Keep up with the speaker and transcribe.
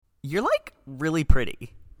you're like really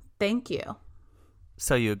pretty. Thank you.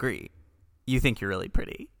 So you agree. You think you're really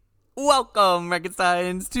pretty. Welcome,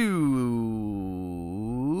 Frankensteins, to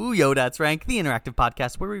Yo That's Rank, the interactive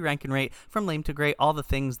podcast where we rank and rate from lame to great all the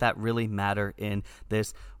things that really matter in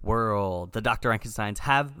this world. The Dr. Frankensteins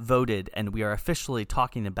have voted, and we are officially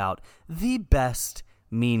talking about the best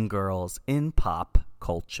mean girls in pop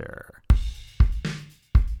culture.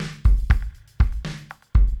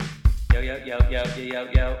 Yo yo yo yo yo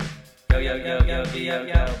yo yo yo yo yo yo yo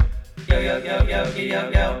yo yo yo yo yo yo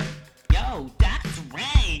yo. Yo, that's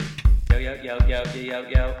rank. Yo yo yo yo yo yo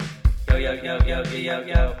yo yo yo yo yo yo yo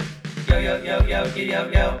yo yo yo yo yo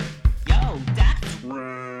yo. Yo, that's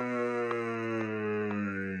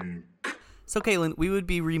So, Caitlin, we would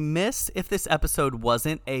be remiss if this episode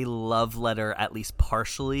wasn't a love letter, at least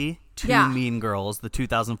partially, to Mean Girls, the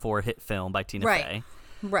 2004 hit film by Tina Fey.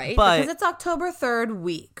 Right, But- because it's October 3rd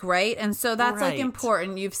week, right? And so that's like Right.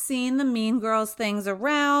 important. You've seen the Mean Girls things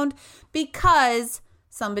around because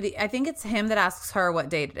somebody, I think it's him that asks her what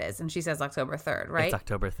date it is, and she says October 3rd, right? It's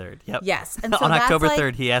October 3rd. Yep. Yes. And so on that's October like-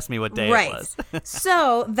 3rd, he asked me what day right. it was.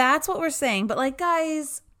 So that's what we're saying. But like,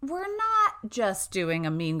 guys, we're not just doing a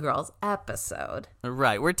Mean Girls episode.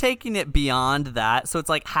 Right. We're taking it beyond that. So it's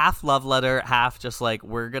like half love letter, half just like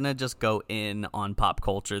we're going to just go in on pop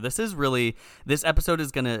culture. This episode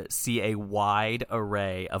is going to see a wide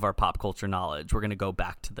array of our pop culture knowledge. We're going to go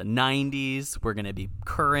back to the 90s. We're going to be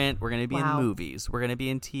current. We're going to be in movies. We're going to be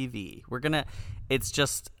in TV.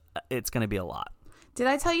 It's going to be a lot. Did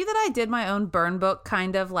I tell you that I did my own burn book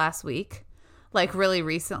kind of last week? Like really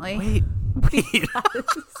recently? Wait.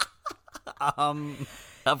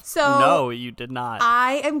 So no, you did not.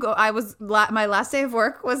 My last day of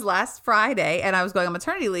work was last Friday, and I was going on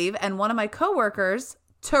maternity leave. And one of my coworkers,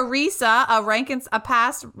 Teresa, a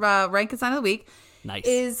past Rankenstein of the week, Nice.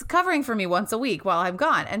 is covering for me once a week while I'm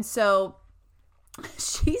gone. And so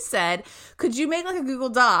she said, could you make like a Google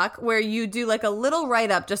Doc where you do like a little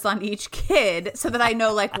write-up just on each kid so that I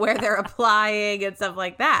know like where they're applying and stuff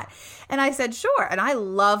like that? And I said, sure. And I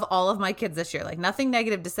love all of my kids this year, like nothing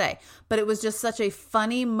negative to say, but it was just such a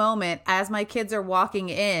funny moment as my kids are walking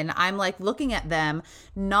in. I'm like looking at them,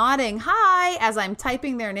 nodding hi as I'm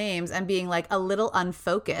typing their names and being like a little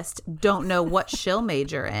unfocused, don't know what she'll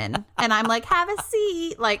major in. And I'm like, have a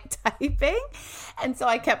seat, like typing. And so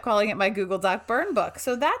I kept calling it my Google Doc burn book.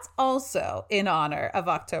 So that's also in honor of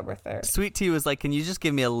October 3rd. Sweet Tea was like, can you just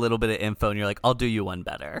give me a little bit of info? And you're like, I'll do you one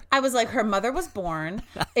better. I was like, her mother was born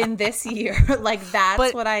in this year. Like, that's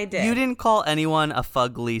But what I did. You didn't call anyone a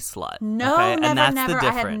fugly slut. No, okay? never, And that's never. the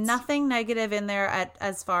I difference. had nothing negative in there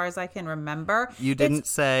as far as I can remember. You didn't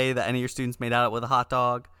say that any of your students made out with a hot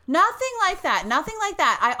dog? Nothing like that. Nothing like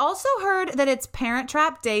that. I also heard that it's Parent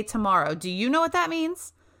Trap Day tomorrow. Do you know what that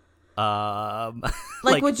means?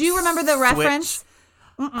 Like would you remember the switch- reference?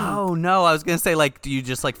 Oh, no. I was going to say, like, do you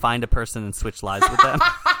just, like, find a person and switch lives with them?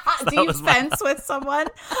 Do you fence with someone?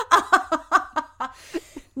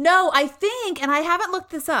 No, I think, and I haven't looked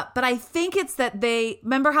this up, but I think it's that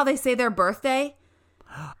remember how they say their birthday?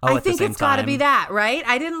 I think it's got to be that, right?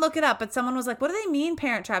 I didn't look it up, but someone was like, what do they mean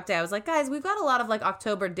Parent Trap Day? I was like, guys, we've got a lot of like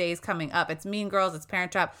October days coming up. It's Mean Girls, it's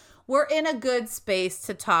Parent Trap. We're in a good space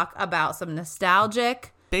to talk about some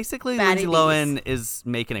nostalgic. Basically, Batty Lindsay Lohan is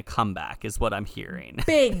making a comeback, is what I'm hearing.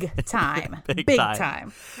 Big time. Big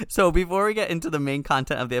time. So before we get into the main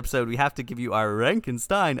content of the episode, we have to give you our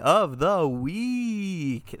Rankenstein of the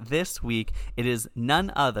week. This week, it is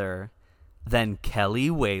none other than Kelly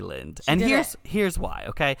Wayland. And here's why,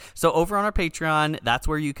 okay? So over on our Patreon, that's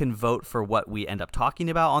where you can vote for what we end up talking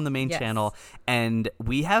about on the main channel. And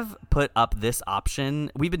we have put up this option.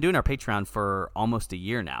 We've been doing our Patreon for almost a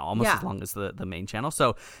year now, almost as long as the main channel.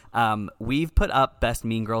 So we've put up best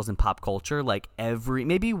Mean Girls in pop culture like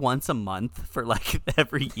maybe once a month for like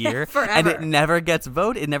every year. Forever. And it never gets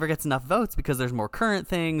voted. It never gets enough votes because there's more current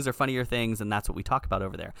things or funnier things, and that's what we talk about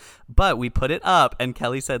over there. But we put it up, and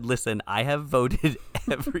Kelly said, listen, I have voted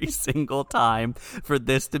every single time for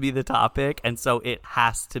this to be the topic, and so it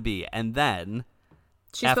has to be. And then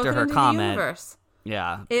She's after spoken her into comment, the universe.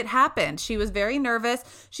 yeah, It happened. She was very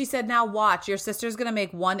nervous. She said, now watch, your sister's going to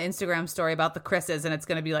make one Instagram story about the Chris's and it's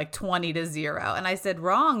going to be like 20-0. And I said,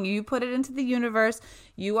 wrong. You put it into the universe.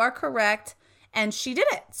 You are correct. And she did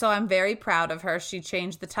it. So I'm very proud of her. She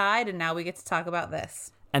changed the tide and now we get to talk about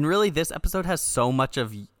this. And really, this episode has so much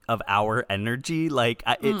of our energy. Like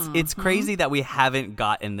it's crazy that we haven't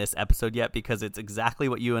gotten this episode yet because it's exactly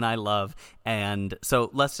what you and I love. And so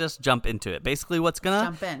let's just jump into it. Basically, what's gonna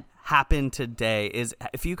Jump in. happened today is,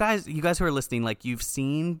 if you guys who are listening, like, you've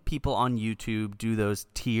seen people on YouTube do those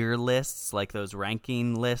tier lists, like those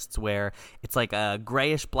ranking lists where it's like a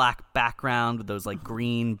grayish black background with those like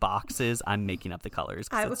green boxes. I'm making up the colors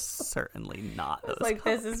because it's certainly not those Like,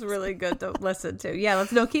 colors. this is really good to listen to. Yeah,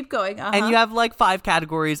 keep going. And you have like 5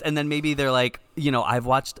 categories, and then maybe they're like, I've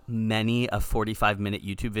watched many a 45-minute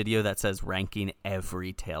YouTube video that says ranking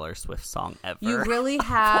every Taylor Swift song ever. You really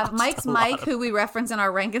have. watched Mike, who we reference in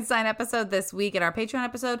our Rankenstein episode this week, in our Patreon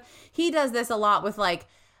episode, he does this a lot with like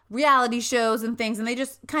reality shows and things, and they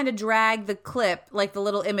just kind of drag the clip, like the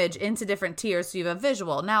little image, into different tiers so you have a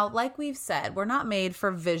visual. Now, like we've said, we're not made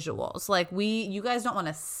for visuals. Like, you guys don't want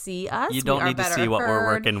to see us. You don't need to see what we're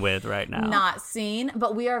working with right now. Not seen,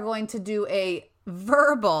 but we are going to do a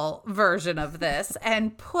verbal version of this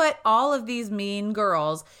and put all of these mean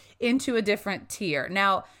girls into a different tier.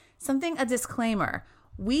 Now, a disclaimer.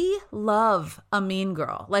 We love a mean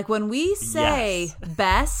girl. Like, when we say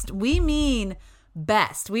best, we mean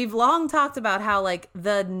best. We've long talked about how, like,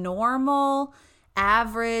 the normal,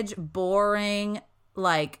 average, boring,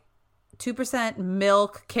 like 2%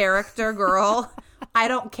 milk character girl, I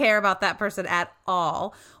don't care about that person at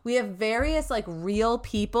all. We have various like real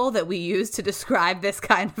people that we use to describe this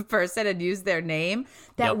kind of person and use their name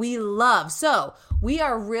that we love. So we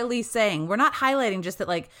are really saying, we're not highlighting just that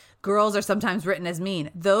like girls are sometimes written as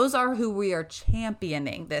mean. Those are who we are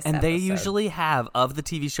championing this And episode. they usually have, of the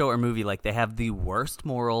TV show or movie, like, they have the worst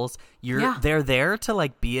morals. They're there to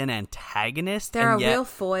like be an antagonist. They're and a yet real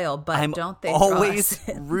foil, but I'm don't they draw always us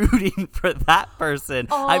in? rooting for that person.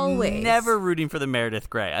 Always. I'm never rooting for the Meredith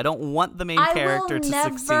Grey. I don't want the main character to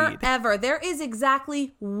succeed. Ever. There is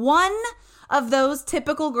exactly one of those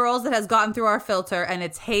typical girls that has gotten through our filter, and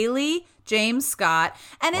it's Haley James Scott,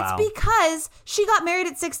 and it's because she got married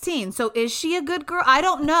at 16. So is she a good girl? I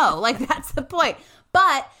don't know. Like, that's the point.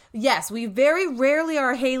 But yes, we very rarely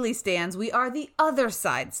are Haley stans. We are the other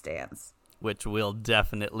side stans, Which we'll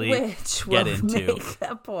definitely which get will into. make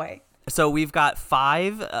a point. So we've got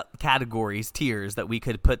 5 categories, tiers, that we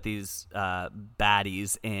could put these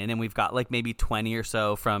baddies in, and we've got like maybe 20 or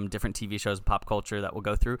so from different TV shows and pop culture that we'll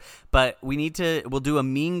go through. But we'll do a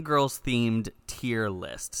Mean Girls themed tier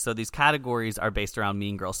list. So these categories are based around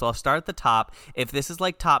Mean Girls. So I'll start at the top. If this is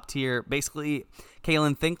like top tier, basically,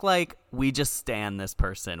 Kaylin, think like we just stan this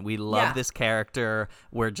person. We love this character.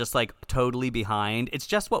 We're just like totally behind. It's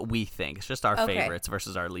just what we think. It's just our favorites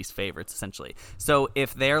versus our least favorites, essentially. So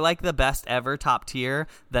if they're like the best ever top tier,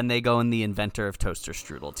 then they go in the inventor of toaster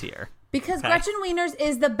strudel tier. Because Gretchen Wieners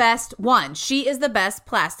is the best one. She is the best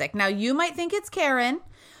plastic. Now, you might think it's Karen,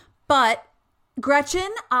 but Gretchen,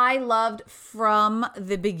 I loved from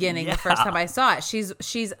the beginning, the first time I saw it.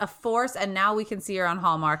 She's a force, and now we can see her on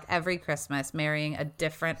Hallmark every Christmas marrying a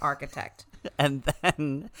different architect. And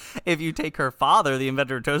then if you take her father, the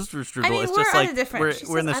inventor of toaster strudel, it's just like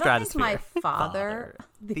we're in the stratosphere. I don't think my father,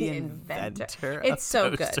 the inventor. It's so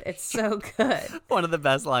good. It's so good. One of the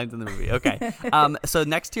best lines in the movie. Okay. So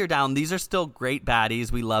next tier down, these are still great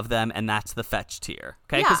baddies. We love them, and that's the fetch tier.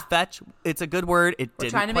 Okay, because fetch, it's a good word. It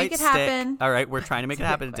didn't trying to quite make it stick. happen. All right, we're trying to make it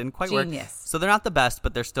happen. It didn't quite work. Genius. So they're not the best,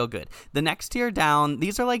 but they're still good. The next tier down,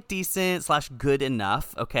 these are like decent / good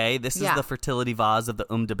enough. Okay, this is the fertility vase of the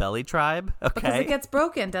Umdabelli tribe. Okay, because it gets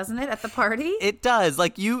broken, doesn't it, at the party? It does.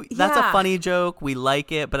 Like that's a funny joke. We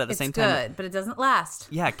like it, but at the same time, it's good, but it doesn't last.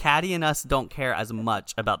 Yeah, Caddy and us don't care as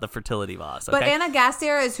much about the fertility vase. Okay? But Anna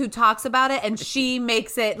Gasteyer is who talks about it, and she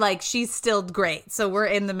makes it like she's still great. So we're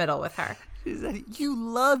in the middle with her. She said, "You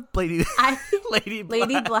love Lady Black.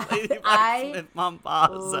 I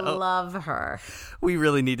Mombazzo. love her. We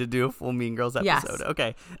really need to do a full Mean Girls episode." Yes.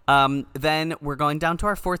 Okay. Then we're going down to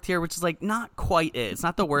our 4th tier, which is like not quite it. It's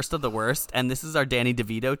not the worst of the worst, and this is our Danny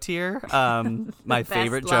DeVito tier. My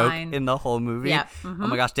favorite joke in the whole movie. Yep. Mm-hmm. Oh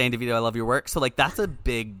my gosh, Danny DeVito, I love your work. So like that's a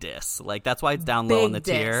big diss. Like that's why it's down low on the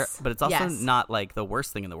tier, but it's also not like the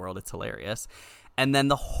worst thing in the world. It's hilarious. And then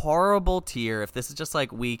the horrible tier, if this is just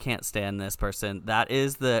like we can't stand this person, that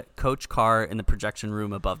is the Coach Carr in the projection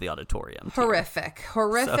room above the auditorium tier.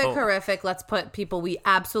 Horrific. Let's put people we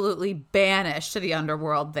absolutely banish to the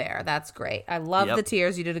underworld there. That's great. I love the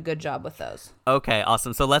tiers. You did a good job with those. Okay,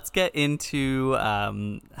 awesome. So let's get into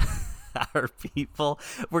our people.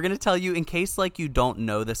 We're going to tell you, in case like you don't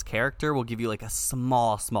know this character, we'll give you like a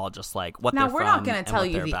small just like what they're from. Now, we're not going to tell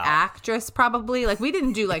you the actress, probably. Like, we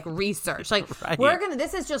didn't do like research. Like,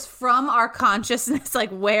 this is just from our consciousness. Like,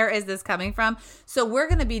 where is this coming from? So we're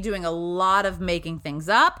going to be doing a lot of making things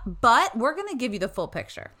up, but we're going to give you the full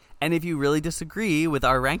picture. And if you really disagree with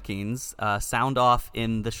our rankings, sound off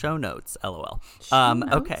in the show notes, LOL.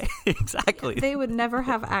 Okay, exactly. They would never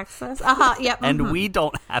have access. Yep. And we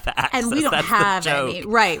don't have access. And we don't That's have the joke. any.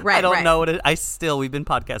 Right. I don't know what it. We've been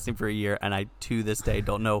podcasting for a year, and I to this day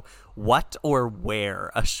don't know what or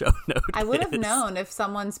where a show note I would have is. known if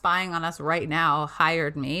someone spying on us right now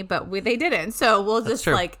hired me, but they didn't. So we'll just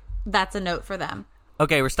true. that's a note for them.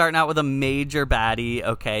 Okay, we're starting out with a major baddie.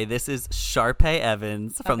 Okay, this is Sharpay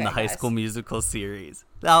Evans from Okay, the High guys. School Musical series.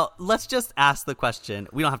 Now, let's just ask the question.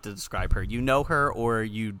 We don't have to describe her. You know her or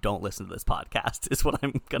you don't listen to this podcast is what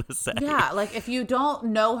I'm going to say. Yeah, like if you don't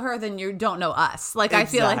know her, then you don't know us. Like I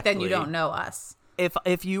feel like then you Exactly. don't know us.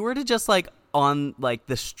 If you were to just like on like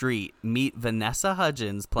the street meet Vanessa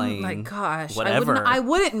Hudgens playing Oh my gosh, whatever, I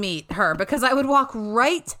wouldn't meet her because I would walk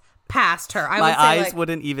right past her. I my would say, eyes like,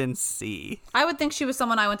 wouldn't even see. I would think she was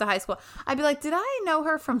someone I went to high school. I'd be like, did I know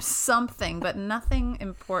her from something, but nothing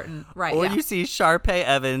important, right? Or yeah. you see Sharpay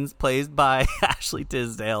Evans, played by Ashley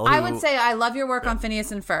Tisdale. I who- would say I love your work on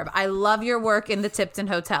Phineas and Ferb. I love your work in the Tipton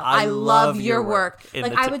Hotel. I I love love your your work. work in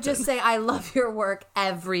Like the I would just Tipton. say I love your work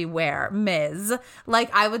everywhere, Ms. Like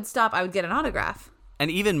I would stop. I would get an autograph. And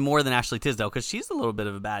even more than Ashley Tisdale, because she's a little bit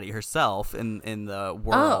of a baddie herself in the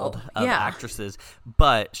world of yeah. actresses.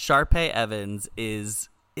 But Sharpay Evans is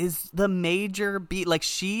the major beat. Like,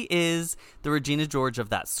 she is the Regina George of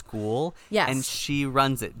that school. Yes. And she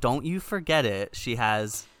runs it. Don't you forget it. She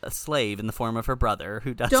has a slave in the form of her brother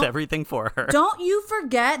who does Don't- everything for her. Don't you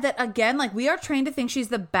forget that, again, like we are trained to think she's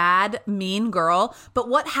the bad, mean girl. But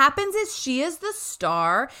what happens is she is the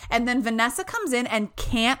star, and then Vanessa comes in and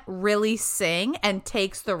can't really sing and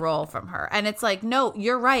takes the role from her. And it's like, no,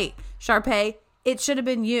 you're right, Sharpay. It should have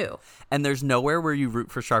been you. And there's nowhere where you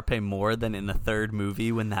root for Sharpay more than in the third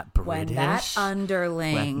movie when that British... When that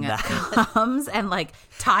underling when that- comes and like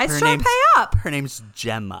ties her Sharpay name's, up. Her name's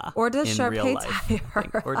Gemma. Or does in Sharpay real life, tie I her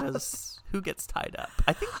think. Or does... Who gets tied up?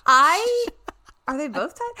 I think... Are they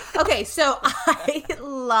both tied? Okay, so I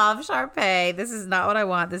love Sharpay. This is not what I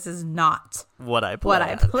want. This is not what I planned. what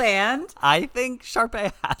I planned. I think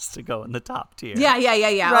Sharpay has to go in the top tier. Yeah.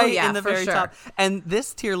 Right Oh, yeah, in the for very sure. top. And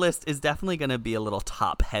this tier list is definitely going to be a little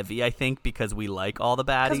top heavy, I think, because we like all the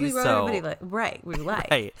baddies. Because we wrote so everybody we like.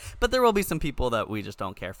 right, but there will be some people that we just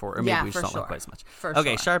don't care for, or maybe Yeah, we just for don't like sure. quite as much. For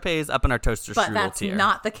Okay, sure. Sharpay is up in our toaster But strudel that's tier.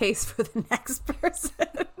 not the case for the next person.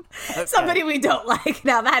 Somebody we don't like.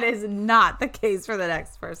 Now that is not the case for the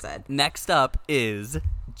next person. Next up is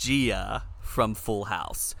Gia from Full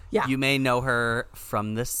House. Yeah. You may know her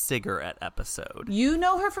from the cigarette episode. You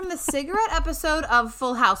know her from the cigarette episode of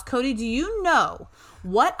Full House. Cody, do you know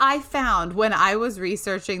what I found when I was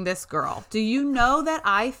researching this girl? Do you know that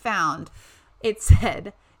I found it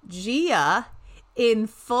said Gia in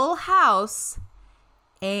Full House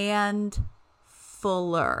and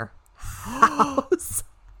Fuller House?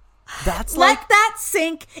 That's like Let that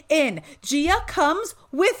sink in. Gia comes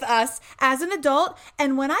with us as an adult,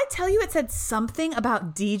 and when I tell you it said something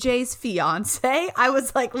about DJ's fiance, I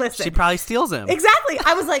was like, listen. she probably steals him. Exactly.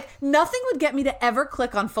 I was like, nothing would get me to ever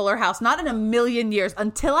click on Fuller House, not in a million years,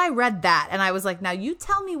 until I read that. And I was like, now you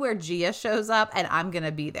tell me where Gia shows up, and I'm going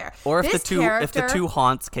to be there. Or if This the two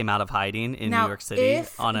haunts came out of hiding in Now, New York City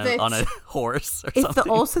if on a the horse or if something. the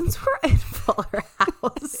Olsens were in Fuller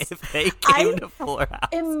House, if they came I- to Fuller House.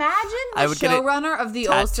 imagine I the would get it showrunner of the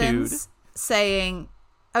tattooed. Olsens saying,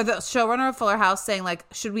 or the showrunner of Fuller House saying, like,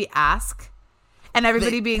 should we ask? And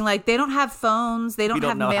everybody being like, they don't have phones, they don't don't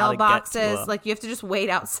have know how to get to mailboxes, them. like, you have to just wait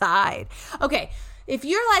outside. Okay. If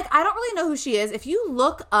you're like, I don't really know who she is, if you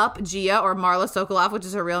look up Gia or Marla Sokoloff, which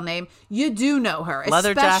is her real name, you do know her.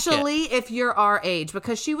 Leather jacket. Especially if you're our age,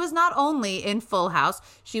 because she was not only in Full House,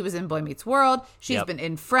 she was in Boy Meets World, she's Yep. been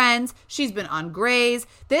in Friends, she's been on Grey's.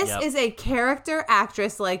 This Yep. is a character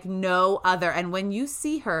actress like no other. And when you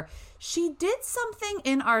see her, she did something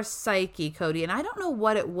in our psyche, Cody, and I don't know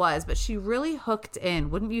what it was, but she really hooked in,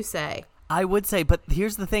 wouldn't you say? I would say, but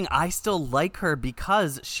here's the thing. I still like her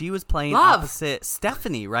because she was playing Love. opposite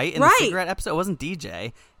Stephanie, right? In Right. the cigarette episode. It wasn't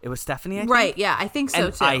DJ. It was Stephanie, I think. Right, yeah, I think so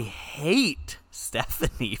and too. I hate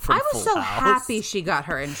Stephanie from I was Full so House. happy she got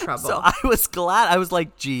her in trouble. So I was glad. I was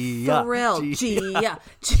like, Gia. Thrilled. Gia.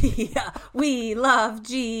 Gia. We love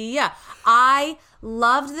Gia. I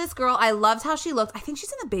loved this girl. I loved how she looked. I think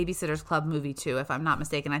she's in the Babysitter's Club movie too, if I'm not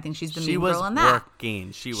mistaken. I think she's the She mean was girl in that.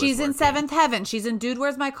 working. She's She's in working. Seventh Heaven. She's in Dude,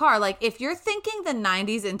 Where's My Car? Like, if you're thinking the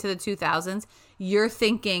 90s into the 2000s, you're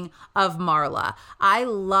thinking of Marla. I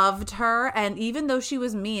loved her. And even though she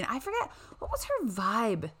was mean, I forget, what was her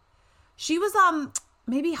vibe? She was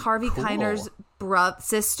maybe Harvey Cool. Keiner's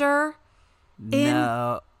sister.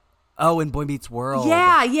 No. Oh, in Boy Meets World.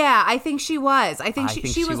 Yeah, I think she was. I think I she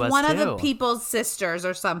think she she was was one of the too. people's sisters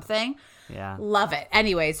or something. Yeah. Love it.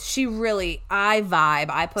 Anyways, she really, I vibe.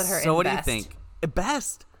 I put her in So what best. do you think?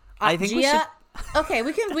 Best. I think we Gia, should. Okay,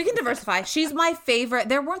 we can diversify. She's my favorite.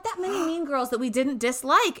 There weren't that many Mean Girls that we didn't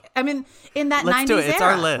dislike. I mean, in that Let's 90s do it. It's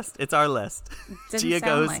era. our list. It's our list. Didn't Gia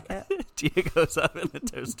sound goes. like it. Gia goes up in the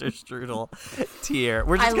toaster strudel tier.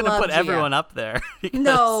 We're just I gonna love put Gia. everyone up there. because-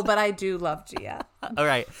 No, but I do love Gia. All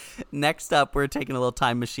right. Next up, we're taking a little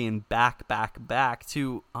time machine back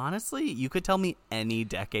to, honestly, you could tell me any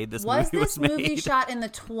decade this Was movie this was movie made. shot in the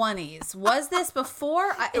 20s? Was this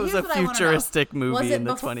before? It was here's a what I wanna know. futuristic movie Was it in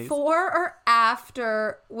the 20s. before or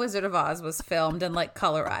after Wizard of Oz was filmed and like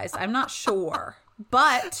colorized? I'm not sure,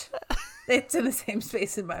 but it's in the same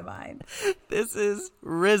space in my mind. This is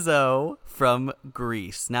Rizzo from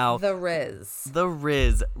Grease. Now, The Riz. the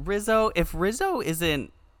Riz. Rizzo, if Rizzo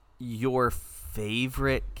isn't your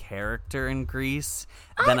favorite character in Grease,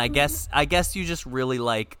 then I guess you just really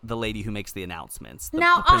like the lady who makes the announcements, the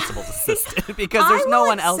Now, principal's assistant, because I there's no will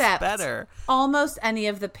one else accept better. Almost any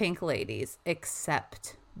of the pink ladies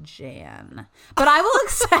except Jan, but I will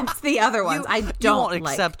accept the other ones. I You don't won't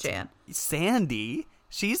like accept Jan. Sandy.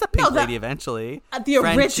 She's a pink No, lady eventually. The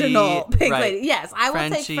original Frenchie, pink right. lady. Yes, I will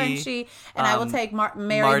Frenchie, take Frenchie, and I will take Marty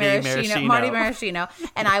Marty Maraschino,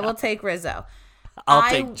 and I will take Rizzo. I'll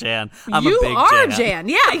take Jan. I'm you a big are Jan. Jan.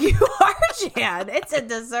 Yeah, you are Jan. It's a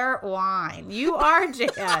dessert wine. You are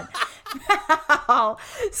Jan. Now,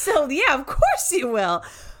 so yeah, of course you will.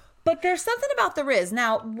 But there's something about the Riz.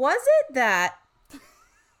 Now, was it that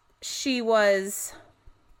she was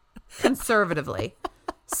conservatively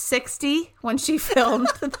 60 when she filmed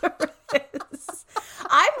the Riz?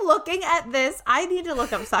 I'm looking at this. I need to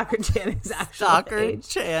look up Soccer Channing's actual Soccer age.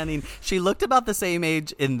 Channing. She looked about the same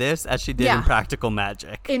age in this as she did Yeah. in Practical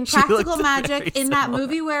Magic. In She Practical looked Magic, very in that similar.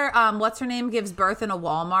 movie where what's her name gives birth in a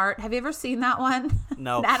Walmart. Have you ever seen that one?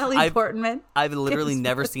 No. Natalie Portman. I've literally gives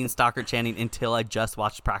never birth. seen Stalker Channing until I just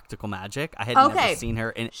watched Practical Magic. I had Okay. never seen her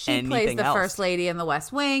in She anything plays the else. first lady in The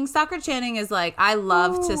West Wing. Stalker Channing is like, I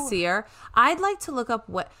love to see her. I'd like to look up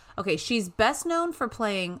what. Okay, she's best known for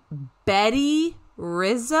playing Betty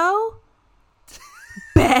Rizzo.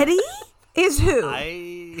 Betty is who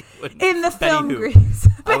I would, in the Betty film who? Grease?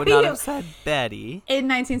 I would Betty not who? have said Betty. In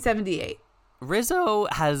 1978. Rizzo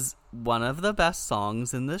has one of the best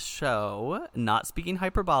songs in this show. Not speaking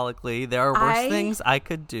hyperbolically, there are worse things I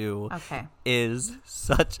could do. Okay. Is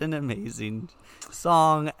such an amazing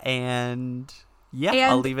song, and yeah,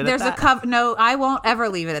 And I'll leave it at there's that. a cover. No, I won't ever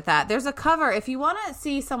leave it at that. There's a cover. If you want to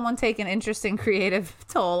see someone take an interesting creative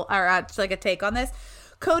toll or like a take on this,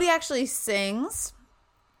 Cody actually sings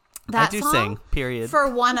that I do song sing, period. for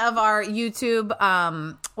one of our YouTube,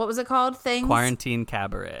 what was it called? Things? Quarantine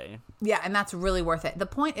Cabaret. Yeah, and that's really worth it. The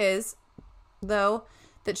point is, though,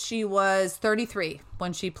 that she was 33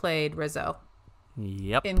 when she played Rizzo.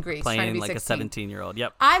 Yep. In Grease, trying to Playing be like 16. a 17-year-old.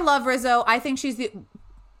 Yep. I love Rizzo. I think she's the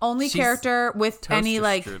only She's character with any Toaster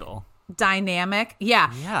like strudel. dynamic.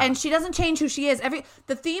 Yeah. Yeah. And she doesn't change who she is.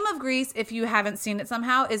 The theme of Grease, if you haven't seen it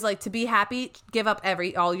somehow, is like to be happy, give up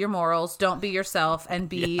all your morals, don't be yourself and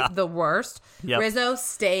be the worst. Yep. Rizzo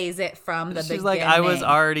stays it from the She's beginning. like, I was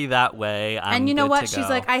already that way. And you know good what? to She's go.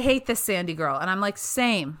 like, I hate this Sandy girl. And I'm like,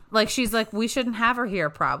 same. Like, she's like, we shouldn't have her here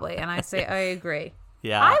probably. And I say, I agree.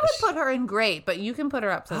 Yeah. I would put her in great, but you can put her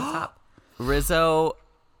up to the top. Rizzo.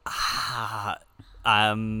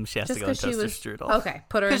 She has Just to go in 'cause she Toaster was- Strudel. okay,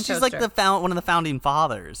 put her in Because she's like Toaster. one of the founding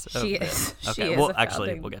fathers. of She it. is. She Okay. is Well, a actually,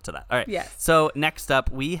 founding- we'll get to that. All right. Yes. So next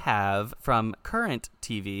up, we have from current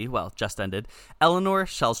TV, well, just ended, Eleanor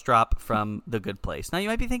Shellstrop from The Good Place. Now you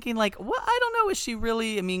might be thinking, like, what? I don't know. Is she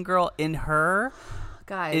really a mean girl in her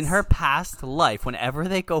Guys. in her past life? Whenever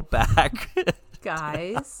they go back.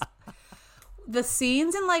 Guys. The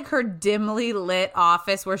scenes in like her dimly lit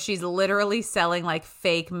office where she's literally selling like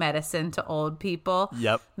fake medicine to old people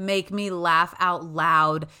Yep. make me laugh out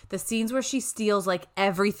loud. The scenes where she steals like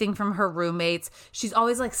everything from her roommates. She's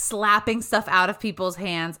always like slapping stuff out of people's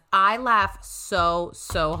hands. I laugh so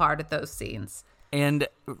hard at those scenes. And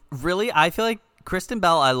really, I feel like Kristen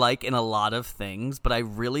Bell I like in a lot of things, but I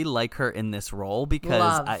really like her in this role because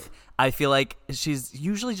Love. I feel like she's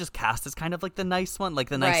usually just cast as kind of like the nice one, like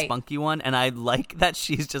the nice Right. spunky one, and I like that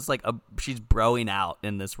she's just like she's broing out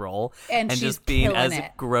in this role And she's just being killing as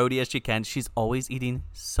it. grody as she can. She's always eating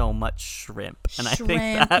so much shrimp, and I think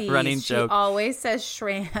that Shrimpies. running She joke. always says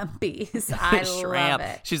shrimpies. I love Shrimp.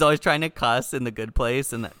 it. She's always trying to cuss in The Good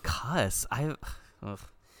Place, and that cuss.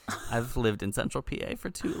 I've lived in Central PA for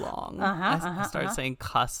too long. I started saying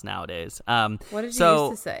cuss nowadays. What did you so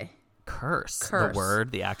used to say? curse? Curse. The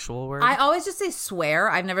word, the actual word? I always just say swear.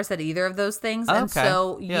 I've never said either of those things. And Okay.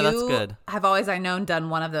 so Yeah, that's you good. have always, I known, done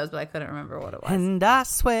one of those, but I couldn't remember what it was. And I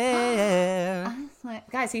swear.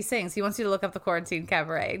 Guys, he sings. He wants you to look up the Quarantine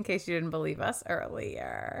Cabaret in case you didn't believe us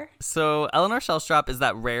earlier. So Eleanor Shellstrop is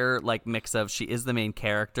that rare like mix of she is the main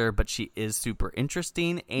character, but she is super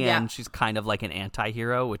interesting, and Yeah. she's kind of like an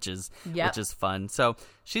anti-hero, which is Yep. fun. So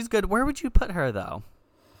she's good. Where would you put her though?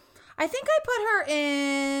 I think I put her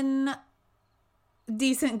in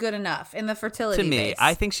decent, good enough in the fertility To me, base.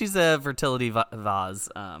 I think she's a fertility vase.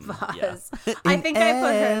 Yeah. Vase. I think I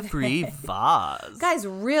put her every vase. Guys,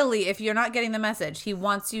 really, if you're not getting the message, he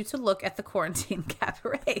wants you to look at the Quarantine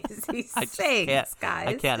Cabaret. He sings, guys.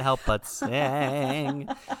 I can't help but sing.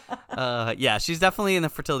 Yeah, she's definitely in the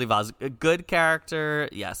fertility vase. A good character,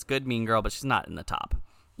 yes, good mean girl, but she's not in the top.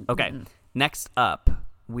 Okay, next up,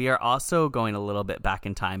 we are also going a little bit back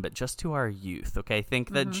in time, but just to our youth, okay?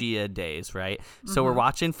 Think the Gia days, right? So we're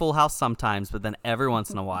watching Full House sometimes, but then every once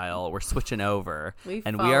in a while, we're switching over,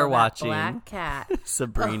 and we are follow that watching Black Cat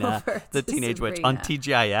Sabrina, over the to Teenage Witch, on Sabrina.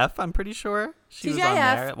 TGIF, I'm pretty sure. She was on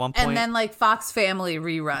there at one point. and then like Fox Family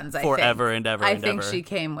reruns. I Forever think. and ever I and think ever. she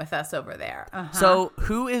came with us over there. Uh-huh. So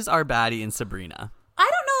who is our baddie in Sabrina? I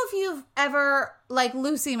don't know if you've ever, like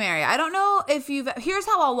Lucy Mary, I don't know if you've, here's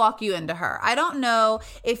how I'll walk you into her. I don't know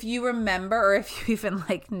if you remember or if you even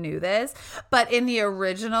like knew this, but in the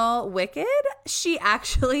original Wicked, she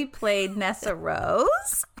actually played Nessa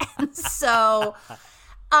Rose. And so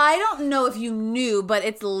I don't know if you knew, but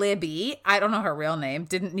it's Libby. I don't know her real name.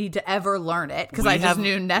 Didn't need to ever learn it because We I just have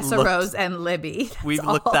knew Nessa looked- Rose and Libby. That's We've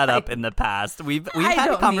all looked that I- up in the past. We've I had don't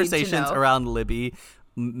need to conversations know. around Libby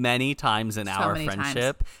many times in our many times.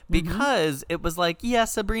 friendship because it was like, yeah,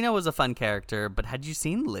 Sabrina was a fun character, but had you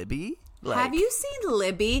seen Libby? Have you seen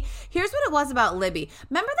Libby? Here's what it was about Libby.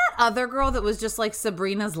 Remember that other girl that was just like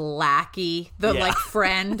Sabrina's lackey, the Yeah. like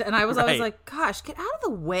friend? And I was always Right. like, gosh, get out of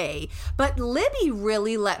the way. But Libby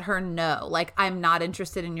really let her know, like, I'm not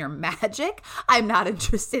interested in your magic. I'm not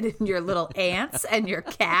interested in your little ants and your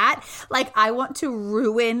cat. Like, I want to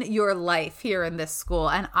ruin your life here in this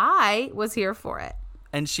school. And I was here for it.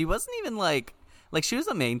 And she wasn't even like she was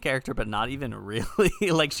a main character, but not even really.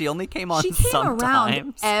 Like she only came on She came sometimes.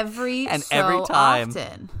 around every and so every time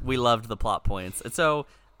often. we loved the plot points. And so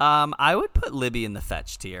I would put Libby in the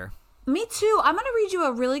fetch tier. Me too. I'm going to read you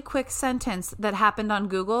a really quick sentence that happened on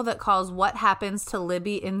Google that calls What Happens to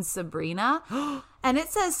Libby in Sabrina. And it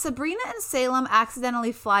says, Sabrina and Salem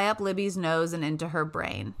accidentally fly up Libby's nose and into her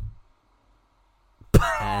brain.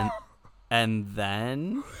 And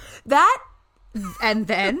then And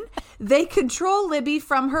then they control Libby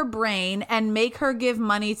from her brain and make her give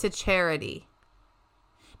money to charity.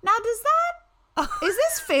 Now, is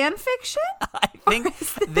this fan fiction? I think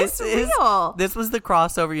this is real? This was the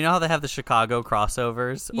crossover. You know how they have the Chicago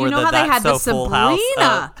crossovers? You know how they had the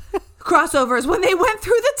Sabrina crossovers when they went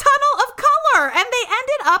through the tunnel of color and they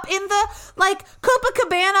ended up in the like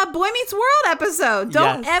Copacabana Boy Meets World episode.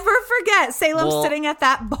 Don't Yes. ever forget Salem Well, sitting at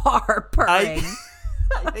that bar purring.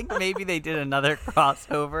 I think maybe they did another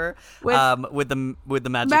crossover with the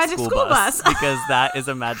Magic School School Bus Bus. because that is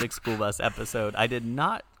a Magic School Bus episode. I did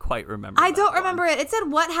not quite remember. I that don't one. remember it. It said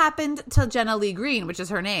what happened to Jenna Lee Green, which is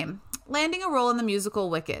her name, landing a role in the musical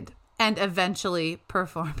Wicked and eventually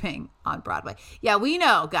performing on Broadway. Yeah, we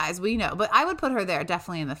know, guys, we know. But I would put her there,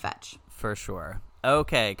 definitely in the fetch. For sure.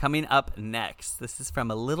 Okay, coming up next. This is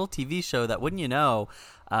from a little TV show that, wouldn't you know,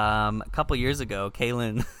 a couple years ago,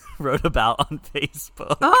 Kaylin wrote about on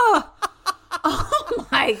Facebook. Oh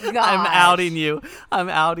my God. I'm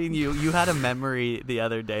outing you. You had a memory the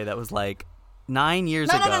other day that was like 9 years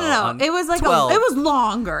ago. No. It was like 12. it was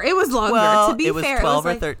longer. It was longer. Well, To be it was fair, 12 it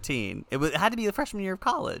or was like, 13. It had to be the freshman year of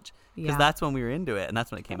college because Yeah. that's when we were into it, and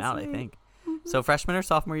that's when it came out, I think. So freshman or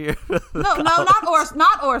sophomore year? No,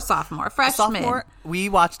 not sophomore. Freshman. Sophomore. We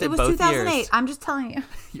watched it, It was both 2008. years. I'm just telling you.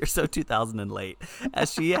 You're so 2000 and late.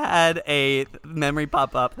 As she had a memory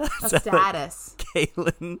pop up that A said status.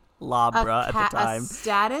 Kaylin Labra at the A time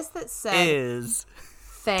status that said is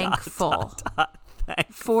thankful thankful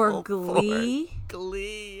for Glee for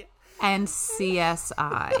Glee. and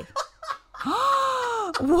CSI.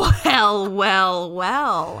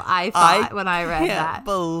 Well, I thought when I read can't that.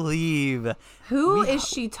 believe Who is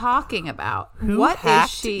she talking about? who What is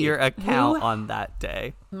hacked she? your account Who- on that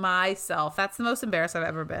day. Myself. That's the most embarrassed I've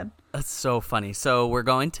ever been. That's so funny. So we're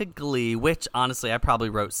going to Glee, which honestly I probably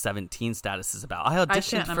wrote 17 statuses about. I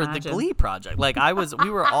auditioned can't for imagine. the Glee project. Like we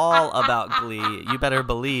were all about Glee. You better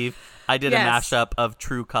believe I did Yes. a mashup of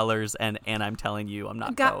True Colors and I'm telling you I'm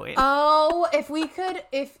not going. Oh, if we could,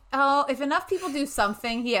 if enough people do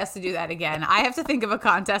something, he has to do that again. I have to think of a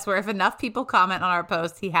contest where if enough people comment on our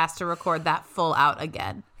post, he has to record that full out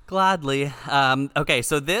again. Gladly. Okay,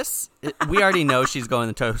 so we already know she's going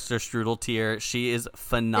the toaster strudel tier. She is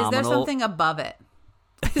phenomenal. Is there something above it?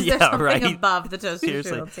 Is Yeah, there something right. above the toaster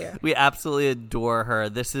Seriously, strudel tier? we absolutely adore her.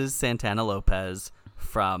 This is Santana Lopez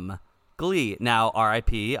from Glee. Now,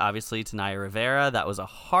 R.I.P. obviously to Naya Rivera. That was a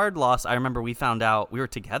hard loss. I remember we were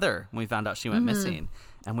together when we found out she went missing,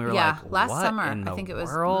 and we were like, last "What summer, in the I think it was.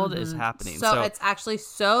 world is happening?" So it's actually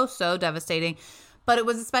so devastating. But it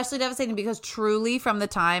was especially devastating because truly from the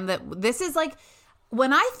time that this is like,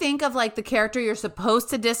 when I think of like the character you're supposed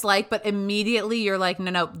to dislike, but immediately you're like,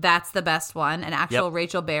 no, that's the best one. And actual Yep.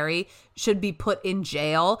 Rachel Berry should be put in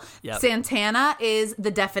jail. Yep. Santana is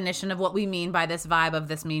the definition of what we mean by this vibe of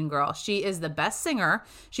this mean girl. She is the best singer.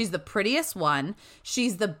 She's the prettiest one.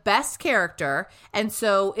 She's the best character. And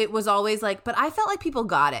so it was always like, but I felt like people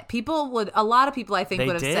got it. A lot of people I think They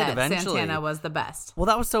would have did said eventually. Santana was the best. Well,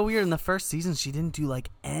 that was so weird. In the first season, she didn't do like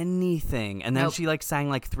anything, and then Nope. she like sang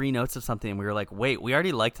like 3 notes of something, and we were like, "Wait, we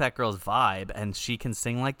already liked that girl's vibe, and she can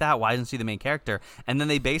sing like that. Why isn't she the main character?" And then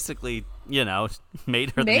they basically,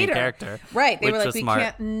 made her the main character. Right. They which were like, was we smart.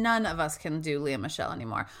 can't, none of us can do Leah Michelle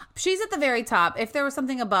anymore. She's at the very top. If there was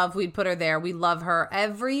something above, we'd put her there. We love her.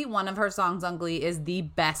 Every one of her songs on Glee is the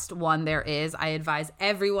best one there is. I advise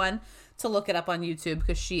everyone to look it up on YouTube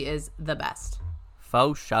because she is the best.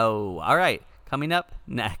 Faux show. All right, coming up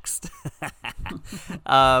next.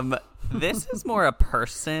 This is more a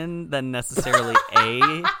person than necessarily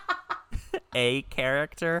a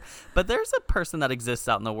character, but there's a person that exists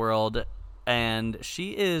out in the world, and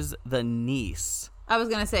she is the niece. I was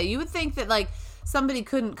going to say, you would think that like somebody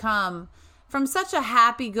couldn't come from such a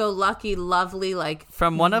happy-go-lucky, lovely, like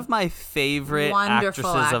From one of my favorite Wonderful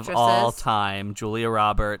actresses of all actresses. time, Julia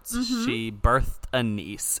Roberts. She birthed a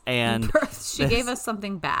niece, and she gave us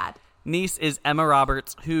something bad. niece is Emma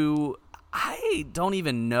Roberts, who I don't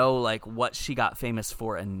even know like what she got famous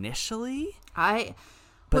for initially. I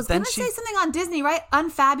But was then going to she- say something on Disney, right?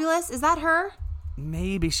 Unfabulous. Is that her?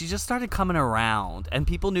 Maybe she just started coming around, and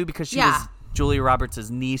people knew because she Yeah. was Julia Roberts'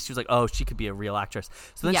 niece. She was like, "Oh, she could be a real actress."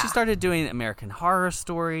 So then Yeah. she started doing American Horror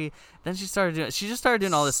Story. Then she just started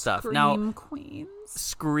doing all this stuff. Now, Scream Queens.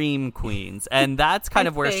 Scream Queens, and that's kind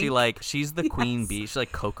of where think. she's the queen bee. She's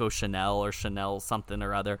like Coco Chanel or Chanel something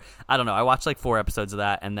or other. I don't know. I watched like 4 episodes of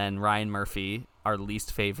that, and then Ryan Murphy, our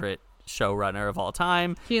least favorite showrunner of all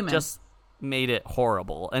time, Human. just made it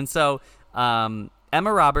horrible. And so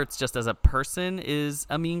Emma Roberts, just as a person, is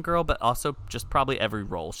a mean girl, but also just probably every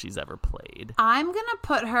role she's ever played. I'm going to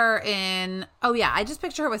put her in. Oh, yeah. I just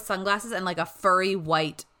picture her with sunglasses and like a furry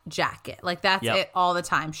white jacket. Like that's Yep. it all the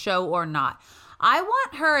time, show or not. I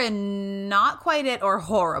want her in Not Quite It or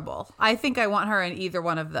Horrible. I think I want her in either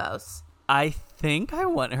one of those. I think I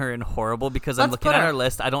want her in Horrible because I'm Let's looking put at her- her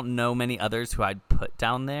list. I don't know many others who I'd put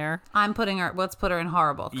down there. Let's put her in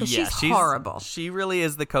Horrible because Yeah, she's horrible. She really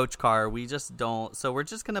is the Coach Carr. We just don't. So we're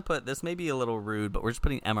just gonna put this. May be a little rude, but we're just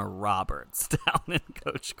putting Emma Roberts down in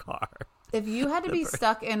Coach Carr. If you had to be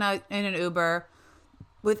stuck in an Uber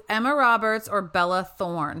with Emma Roberts or Bella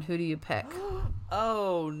Thorne, who do you pick?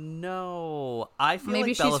 Oh no! I feel Maybe like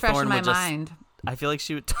she's Bella fresh Thorne in my would just, mind. I feel like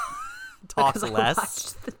she would talk Because I less.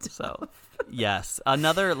 watched the So yes,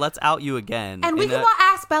 another. Let's out you again. And we In can a-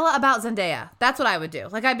 ask Bella about Zendaya. That's what I would do.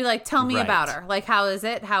 Like, I'd be like, tell me Right. about her. Like, how is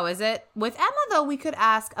it? How is it? With Emma, though, we could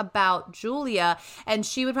ask about Julia, and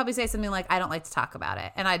she would probably say something like, I don't like to talk about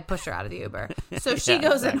it. And I'd push her out of the Uber. So she Yeah,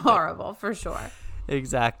 goes in exactly. Horrible, for sure.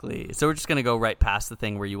 Exactly. So we're just gonna go right past the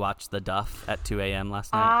thing where you watched The Duff at 2 a.m.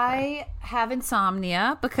 last night. I have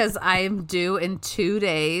insomnia because I'm due in 2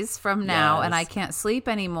 days from now, Yes. and I can't sleep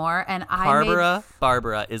anymore. And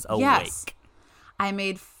Barbara is awake. Yes. I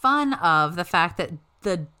made fun of the fact that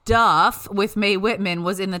The Duff with Mae Whitman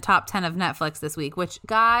was in the top 10 of Netflix this week, which,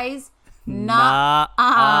 guys,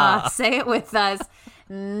 say it with us.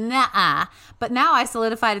 Nah. But now I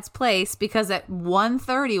solidified its place because at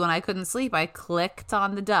 1:30 when I couldn't sleep, I clicked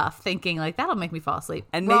on The Duff thinking like that'll make me fall asleep.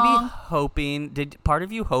 And Wrong. maybe hoping, did part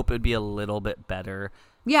of you hope it would be a little bit better?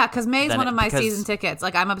 Yeah, because May's Then one of my because- season tickets.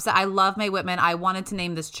 Like, I'm obsessed. I love Mae Whitman. I wanted to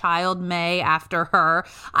name this child May after her.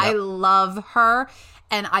 I love her.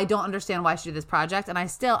 And I don't understand why she did this project. And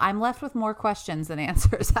I'm left with more questions than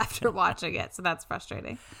answers after watching it. So that's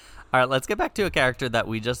frustrating. All right, let's get back to a character that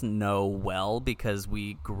we just know well because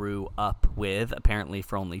we grew up with, apparently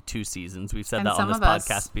for only 2 seasons. We've said And that on some this of us-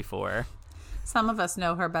 podcast before. Some of us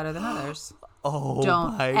know her better than others. Oh,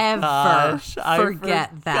 Don't my ever gosh, I forget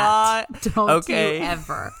forgot. that. Don't Okay. you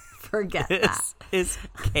ever forget that. This is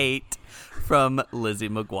Kate from Lizzie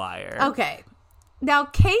McGuire. Okay. Now,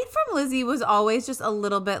 Kate from Lizzie was always just a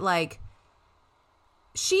little bit like,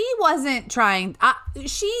 she wasn't trying,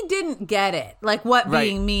 she didn't get it, like what Right.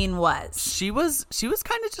 being mean was. She was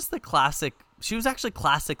kind of just the classic. She was actually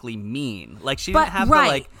classically mean. Like she But- didn't have right. the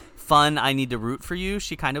like fun. I need to root for you.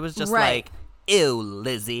 She kind of was just Right. like, ew,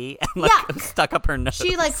 Lizzie, and like Yeah. stuck up her nose.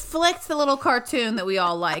 She like flicked the little cartoon that we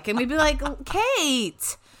all like, and we'd be like,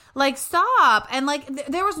 Kate, like stop. And like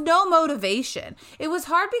there was no motivation. It was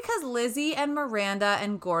hard because Lizzie and Miranda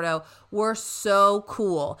and Gordo were so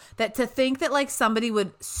cool that to think that like somebody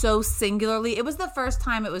would so singularly, it was the first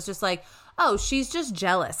time it was just like, oh, she's just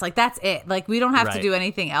jealous. Like, that's it. Like, we don't have to Right. do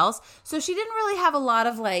anything else. So she didn't really have a lot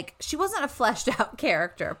of, like, she wasn't a fleshed out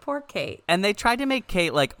character. Poor Kate. And they tried to make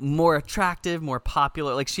Kate like more attractive, more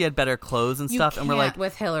popular. Like she had better clothes and You stuff. can't And we're like,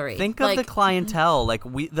 with Hillary. think like, of the clientele. Like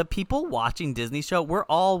the people watching Disney show, we're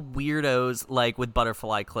all weirdos, like with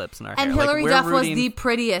butterfly clips in our and hair. Like, Hillary we're Duff was rooting- the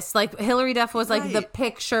prettiest. Like, Hillary Duff was, like, the Right.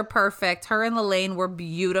 picture perfect. Her and Lelaine were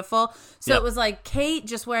beautiful. So Yep. it was like, Kate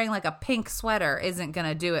just wearing, like, a pink sweater isn't going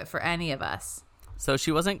to do it for any of us. So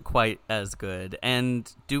she wasn't quite as good. And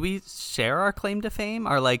do we share our claim to fame?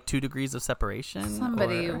 Our like 2 degrees of separation?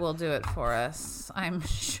 Somebody or- will do it for us, I'm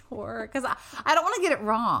sure. Because I don't want to get it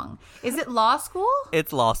wrong. Is it law school?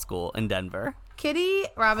 It's law school in Denver. Kitty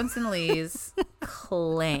Robinson Lee's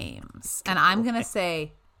claims, and I'm going to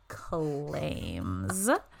say claims.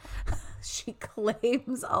 She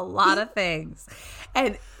claims a lot of things.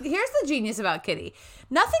 And here's the genius about Kitty.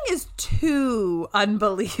 Nothing is too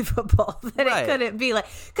unbelievable that Right. it couldn't be like,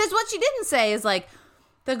 because what she didn't say is like,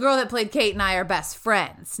 the girl that played Kate and I are best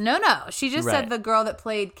friends. No. She just Right. said the girl that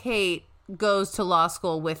played Kate goes to law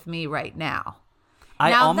school with me right now. I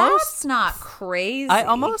Now almost that's not crazy. I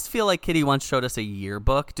almost feel like Kitty once showed us a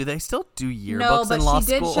yearbook. Do they still do yearbooks No, but in law she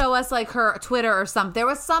did school? show us like her Twitter or something. There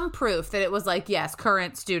was some proof that it was like, yes,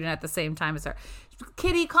 current student at the same time as her.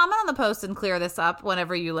 Kitty, comment on the post and clear this up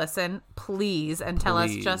whenever you listen, please, and tell us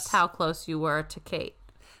Please. just how close you were to Kate.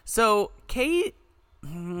 So Kate,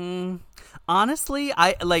 honestly,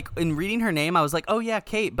 I like in reading her name, I was like, oh yeah,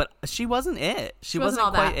 Kate, but she wasn't it. She wasn't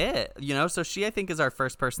wasn't all quite that. it. You know, so she I think is our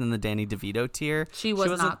first person in the Danny DeVito tier. She was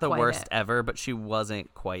wasn't not the quite worst it. ever, but she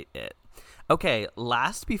wasn't quite it. Okay,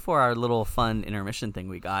 last before our little fun intermission thing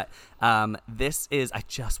we got, this is, I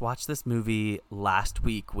just watched this movie last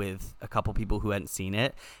week with a couple people who hadn't seen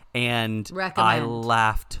it, and I Recommend.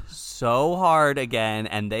 laughed so hard again,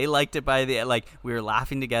 and they liked it by the, like, we were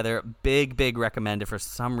laughing together. Big recommend if for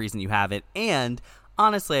some reason you haven't, and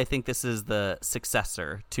honestly, I think this is the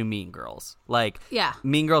successor to Mean Girls. Like, Yeah.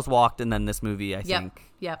 Mean Girls walked, and then this movie, I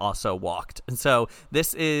think, Yep. also walked. And so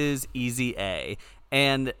this is Easy A.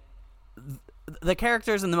 And the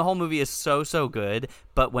characters in the whole movie is so good.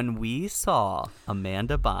 But when we saw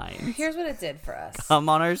Amanda Bynes Here's what it did for us. come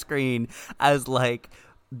on our screen as like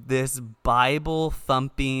this Bible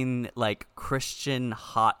thumping, like Christian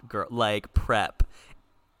hot girl, like prep,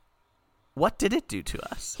 what did it do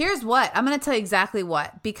to us? Here's what. I'm going to tell you exactly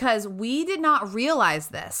what. Because we did not realize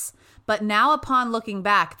this. But now upon looking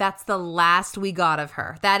back, that's the last we got of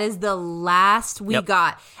her. That is the last we Yep.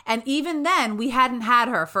 got. And even then, we hadn't had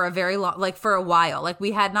her for a very long, like for a while. Like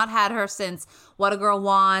we had not had her since What a Girl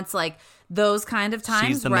Wants, like those kind of times,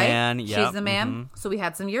 She's the right? Man, She's yep, the man. So we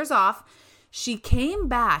had some years off. She came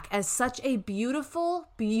back as such a beautiful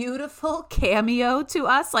cameo to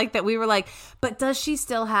us, like that we were like, but does she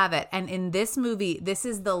still have it? And in this movie, this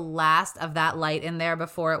is the last of that light in there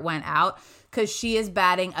before it went out, because she is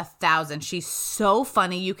batting 1,000. She's so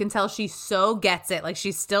funny. You can tell she so gets it. Like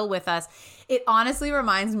she's still with us. It honestly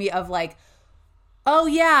reminds me of like, oh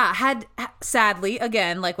yeah, sadly,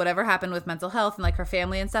 again, like whatever happened with mental health and like her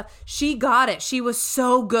family and stuff, she got it. She was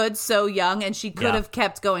so good, so young, and she could Yeah. have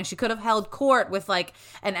kept going. She could have held court with like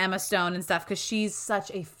an Emma Stone and stuff, because she's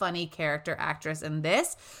such a funny character actress in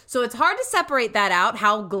this. So it's hard to separate that out,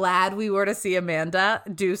 how glad we were to see Amanda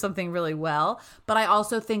do something really well. But I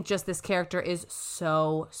also think just this character is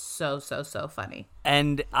so funny.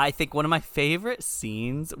 And I think one of my favorite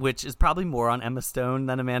scenes, which is probably more on Emma Stone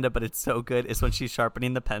than Amanda, but it's so good, is when she's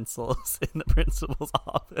sharpening the pencils in the principal's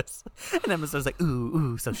office. And Emma Stone's like,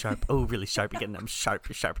 ooh, so sharp. Oh, really sharp. You're getting them sharp.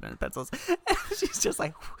 You're sharpening the pencils. And she's just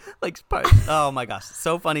like, oh my gosh.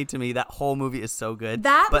 So funny to me. That whole movie is so good.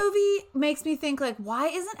 That movie makes me think, like, why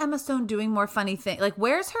isn't Emma Stone doing more funny things? Like,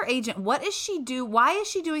 where's her agent? What is she do? Why is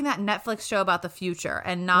she doing that Netflix show about the future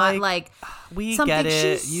and not like we something? get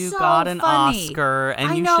it. She's You so got an funny. Oscar. And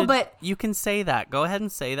I you know, should, but you can say that. Go ahead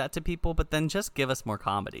and say that to people, but then just give us more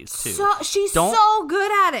comedies too. so she's Don't- so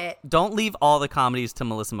good at it. Don't leave all the comedies to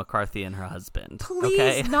Melissa McCarthy and her husband. Please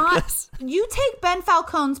okay? not. You take Ben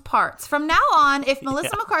Falcone's parts. From now on, if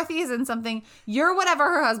Melissa McCarthy is in something, you're whatever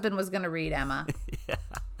her husband was going to read, Emma.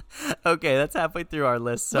 Okay, that's halfway through our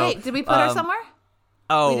list. So, Wait, did we put her somewhere? We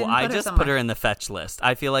Oh, didn't I put her just put somewhere. her in the fetch list.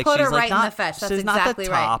 I feel like Put she's her like right in not, the fetch. That's she's not exactly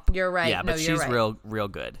the right. top. You're right. Yeah, No, but you're she's right. real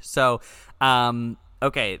good. So,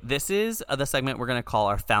 okay, this is the segment we're gonna call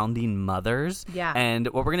our founding mothers. Yeah. And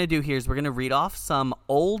what we're gonna do here is we're gonna read off some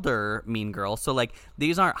older Mean Girls. So like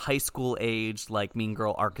these aren't high school age like Mean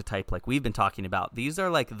Girl archetype like we've been talking about. These are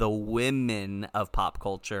like the women of pop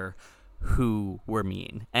culture who were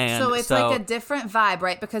mean. And So it's like a different vibe,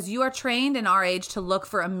 right? Because you are trained in our age to look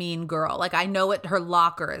for a mean girl. Like, I know what her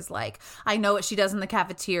locker is like. I know what she does in the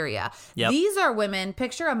cafeteria. Yep. These are women,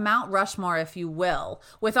 picture a Mount Rushmore, if you will,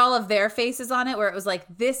 with all of their faces on it, where it was like,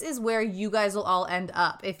 this is where you guys will all end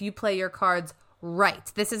up if you play your cards right.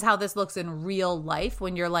 This is how this looks in real life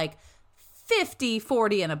when you're like 50,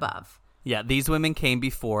 40 and above. Yeah, these women came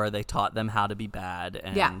before. They taught them how to be bad.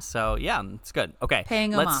 And Yeah. so, yeah, it's good. Okay.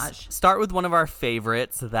 Paying let's homage. start with one of our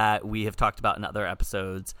favorites that we have talked about in other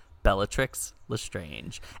episodes, Bellatrix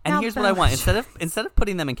Lestrange. And Now, here's what I want. Bellatrix. Instead of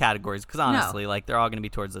putting them in categories, because honestly, like they're all going to be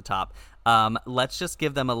towards the top, let's just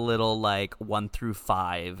give them a little like 1 through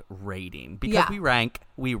 5 rating. Because Yeah.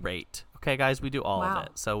 we rate. Okay, guys, we do all Wow. of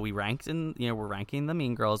it. So we ranked we're ranking the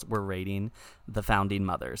Mean Girls. We're rating the founding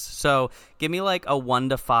mothers. So give me like a 1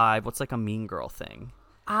 to 5. What's like a Mean Girl thing?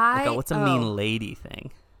 What's a mean lady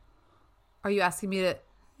thing? Are you asking me to?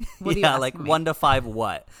 What are you Yeah, asking like me? 1 to 5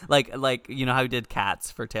 what? Like you know how we did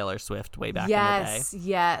Cats for Taylor Swift way back in the day?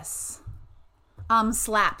 Yes.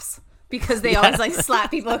 Slaps. Because they always like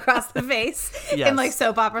slap people across the face Yes. in like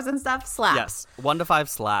soap operas and stuff. Slaps. Yes, 1 to 5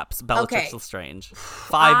 slaps. Bellatrix Okay. Lestrange.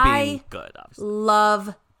 5 being good, obviously.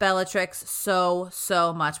 Love Bellatrix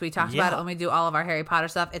so much. We talked about Yeah. it when we do all of our Harry Potter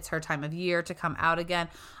stuff. It's her time of year to come out again.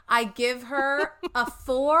 I give her a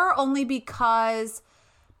 4 only because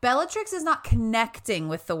Bellatrix is not connecting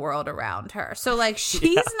with the world around her. So like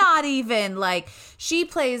she's not even like she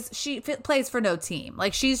plays for no team.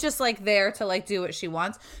 Like she's just like there to like do what she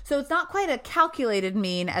wants. So it's not quite a calculated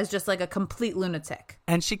mean as just like a complete lunatic.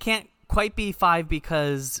 And she can't quite be 5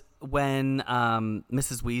 because when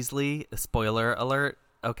Mrs. Weasley, spoiler alert,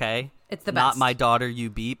 okay, It's the not best. my daughter, you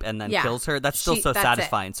beep, and then Yeah. kills her. That's still She- so that's it.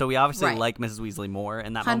 satisfying. So we obviously Right. like Mrs. Weasley more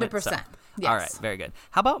in that 100%. moment. So. Yes. All right, very good.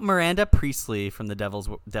 How about Miranda Priestley from The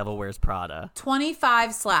Devil Wears Prada?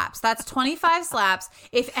 25 slaps. That's 25 slaps.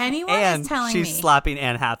 If anyone And is telling she's me, slapping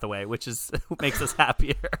Anne Hathaway, which is makes us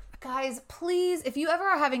happier. guys, please, if you ever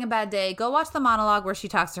are having a bad day, go watch the monologue where she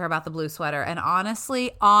talks to her about the blue sweater. And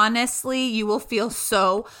honestly, you will feel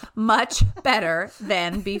so much better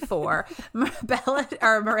than before.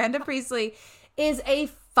 Miranda Priestley is a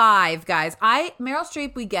 5, guys. Meryl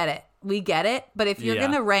Streep, we get it. But if you're Yeah.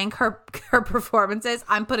 going to rank her performances,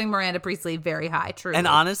 I'm putting Miranda Priestley very high, truly. And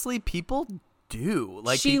honestly, people do.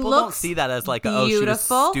 Like, She people don't looks see that as like, she was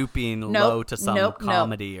beautiful. stooping Nope, low to some nope.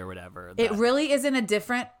 comedy or whatever. It That- really isn't a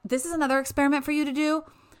different. This is another experiment for you to do.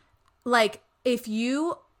 Like, if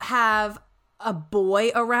you have a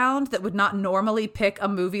boy around that would not normally pick a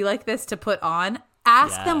movie like this to put on,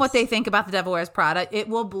 ask them what Yes. they think about The Devil Wears Prada. It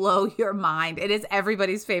will blow your mind. It is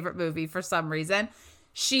everybody's favorite movie for some reason.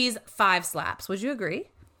 She's 5 slaps. Would you agree?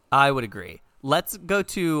 I would agree. Let's go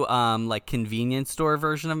to like convenience store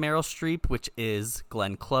version of Meryl Streep, which is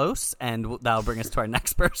Glenn Close, and that'll bring us to our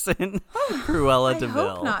next person, Cruella I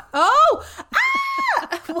DeVille. hope not. Oh!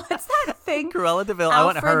 Ah! What's that thing? Cruella DeVille. I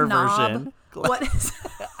want her Alfred Knob. version. What is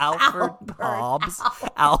Alfred Hobbs.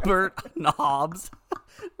 Albert Nobbs.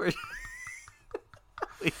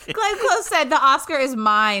 Glenn Close said the Oscar is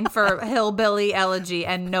mine for Hillbilly Elegy,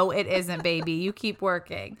 and no, it isn't, baby. You keep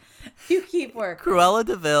working. You keep working. Cruella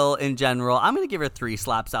DeVille in general, I'm going to give her 3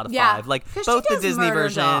 slaps out of Yeah, 5. Like 'cause she both the does Disney murder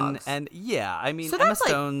version dogs. and I mean So Emma that's like-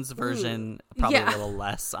 Stone's version probably Yeah. a little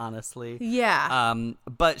less, honestly. Yeah.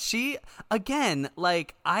 But she again,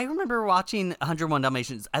 like I remember watching 101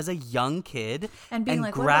 Dalmatians as a young kid And being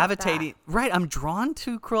like, what about gravitating. Right, I'm drawn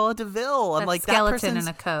to Cruella DeVille. I'm That like skeleton that in person's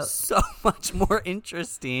a coat. so much more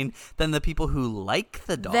interesting than the people who like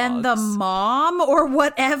the dogs. Than the mom or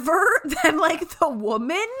whatever, than like the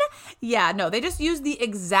woman. Yeah, no, they just used the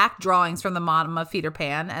exact drawings from the mom of Peter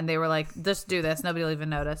Pan, and they were like, just do this. Nobody will even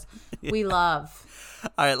notice. We love.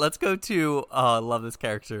 All right, let's go to I love this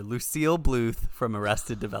character, Lucille Bluth from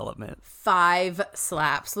Arrested Development. 5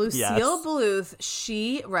 slaps. Lucille Yes. Bluth,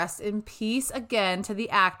 she rests in peace again to the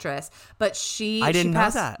actress, but I didn't know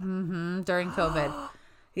passed that. during COVID.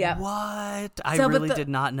 Yeah. What? I So, but really the- did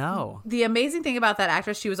not know. The amazing thing about that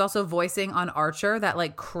actress, she was also voicing on Archer, that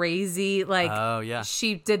like crazy, like, Oh, yeah.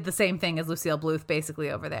 she did the same thing as Lucille Bluth basically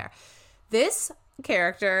over there. This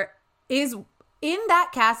character is in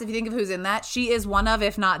that cast. If you think of who's in that, she is one of,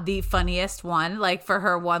 if not the funniest one, like for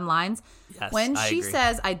her one lines. Yes, When I she agree.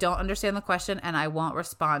 says, I don't understand the question and I won't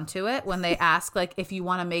respond to it, when they ask, like, if you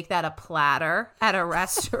want to make that a platter at a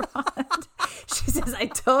restaurant, she says, I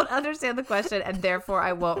don't understand the question and therefore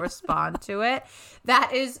I won't respond to it.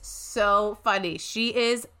 That is so funny. She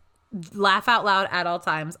is laugh out loud at all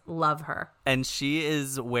times. Love her. And she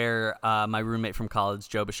is where my roommate from college,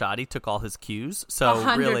 Joe Bisciotti, took all his cues. So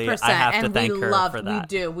 100%. really, I have to and thank we her love, for that.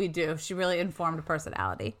 We do. She really informed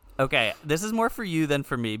personality. Okay, this is more for you than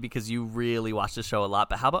for me because you really watch the show a lot.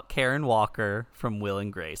 But how about Karen Walker from Will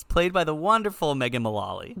and Grace, played by the wonderful Megan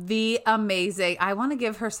Mullally? The amazing. I want to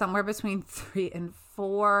give her somewhere between 3 and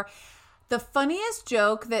 4. The funniest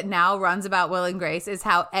joke that now runs about Will and Grace is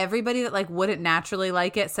how everybody that like wouldn't naturally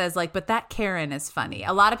like it says like, but that Karen is funny.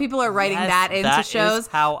 A lot of people are writing Yes, that into that is shows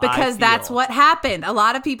how I because that's feel. what happened. A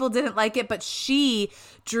lot of people didn't like it, but she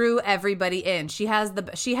drew everybody in. She has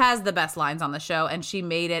the best lines on the show and she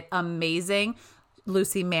made it amazing.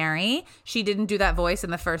 Lucy Mary, she didn't do that voice in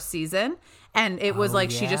the first season. And it was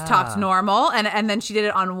she just talked yeah. normal. And then she did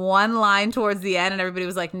it on one line towards the end. And everybody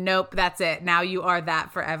was like, nope, that's it. Now you are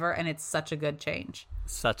that forever. And it's such a good change.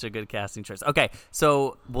 Such a good casting choice. Okay,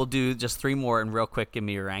 so we'll do just 3 more and real quick give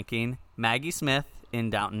me your ranking. Maggie Smith in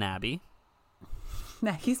Downton Abbey.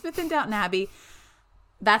 Maggie Smith in Downton Abbey.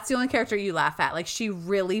 That's the only character you laugh at. Like, she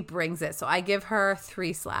really brings it. So I give her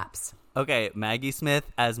 3 slaps. Okay, Maggie Smith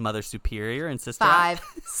as Mother Superior in Sister 5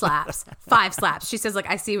 Act. slaps. 5 slaps. She says, like,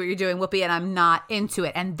 I see what you're doing, Whoopi, and I'm not into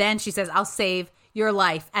it. And then she says, I'll save your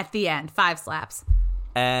life at the end. 5 slaps.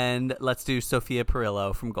 And let's do Sophia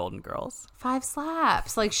Perillo from Golden Girls. 5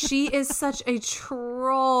 slaps. Like, she is such a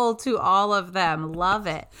troll to all of them. Love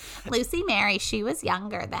it. Lucy Mary, she was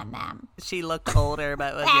younger than them. She looked older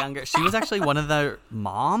but was younger. She was actually one of the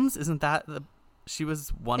moms. Isn't that the... She was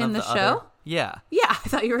one In of the the show? other... Yeah. Yeah, I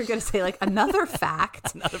thought you were going to say, like, another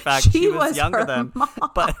fact. Another fact, she was younger her than, mom.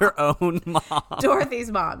 but her own mom.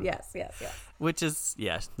 Dorothy's mom. Yes. Which is,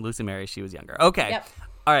 Lucy Mary, she was younger. Okay. Yep.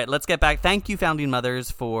 All right, let's get back. Thank you, Founding Mothers,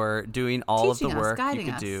 for doing all Teaching of the us, work you guiding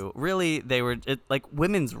could us. do. Really, they were like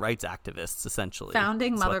women's rights activists, essentially.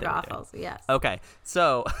 Founding is what Mother they were doing. Gothels. Yes. Okay,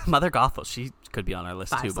 so Mother Gothel, she could be on our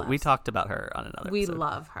list 5 too, but we slaps. talked about her on another We episode.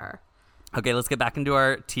 love her. Okay, let's get back into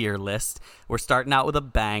our tier list. We're starting out with a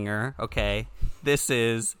banger, okay? This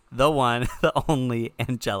is the one, the only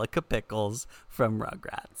Angelica Pickles from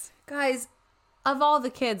Rugrats. Guys, of all the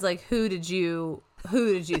kids, like, who did you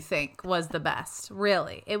think was the best?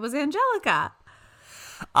 Really? It was Angelica.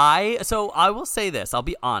 I will say this. I'll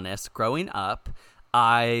be honest. Growing up,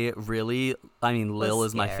 Lil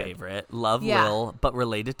is my scared. favorite. Love Yeah. Lil, but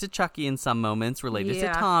related to Chucky in some moments, related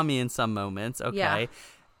Yeah. to Tommy in some moments. Okay. Yeah.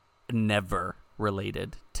 Never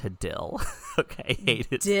related to Dill. Okay.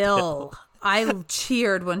 Hated Dill. I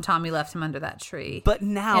cheered when Tommy left him under that tree. But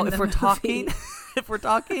now, in if the we're movie. talking,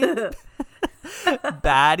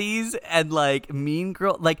 baddies and like Mean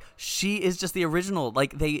Girl, like she is just the original.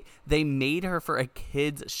 Like they made her for a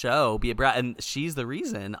kids show, be a brat, and she's the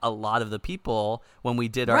reason a lot of the people, when we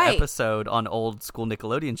did our Right. episode on old school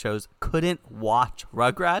Nickelodeon shows, couldn't watch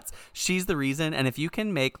Rugrats. She's the reason. And if you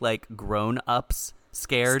can make like grown-ups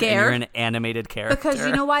scared and you're an animated character, Because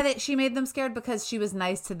you know why she made them scared? Because she was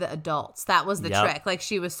nice to the adults. That was the Yep. trick. Like,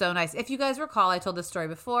 she was so nice. If you guys recall, I told this story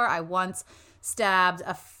before. I once stabbed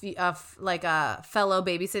like a fellow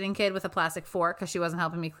babysitting kid with a plastic fork because she wasn't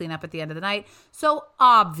helping me clean up at the end of the night. So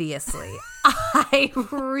obviously, I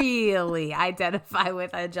really identify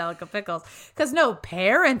with Angelica Pickles because no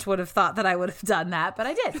parent would have thought that I would have done that, but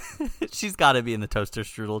I did. She's got to be in the toaster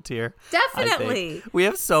strudel tier. Definitely. We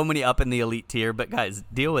have so many up in the elite tier, but guys,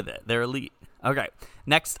 deal with it. They're elite. Okay.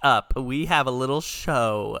 Next up, we have a little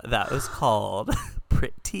show that was called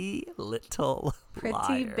Pretty Little Pretty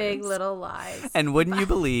Liars. Big Little Lies. And wouldn't you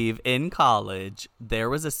believe, in college, there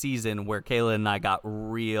was a season where Kayla and I got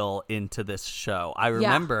real into this show. I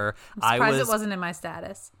remember I'm surprised it wasn't in my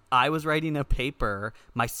status. I was writing a paper,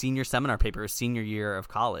 my senior seminar paper, senior year of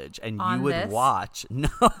college, and On you would this? watch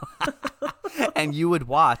and you would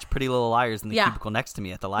watch Pretty Little Liars in the Yeah. cubicle next to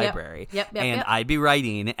me at the library. Yep, and I'd be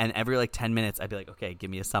writing, and every like 10 minutes, I'd be like, okay,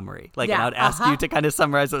 give me a summary. Like, and Yeah, I would ask you to kind of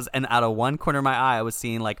summarize those. And out of one corner of my eye, I was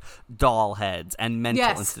seeing like doll heads and mental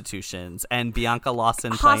Yes. institutions and Bianca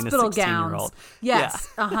Lawson playing a Hospital 16-year-old. gowns. Yes.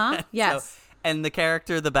 Yeah. Yes. So, and the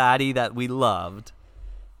character, the baddie that we loved.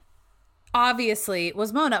 Obviously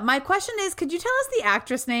was Mona. My question is, could you tell us the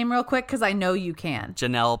actress name real quick? Because I know you can.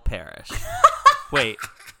 Janelle Parrish. Wait,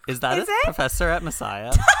 is that Is a it? professor at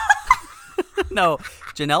Messiah? No,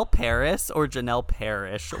 Janelle Paris or Janelle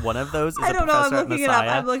Parrish. One of those is I a don't know. I'm professor at looking it up.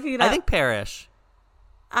 Messiah. I'm looking it I up. think Parrish.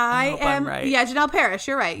 I hope I'm am. right. Yeah, Janelle Parrish.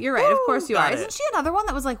 You're right. You're right. Of Woo, course you got are. it. Isn't she another one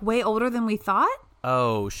that was like way older than we thought?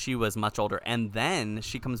 Oh, she was much older. And then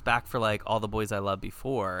she comes back for like All the Boys I Loved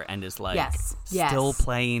Before and is like Yes. still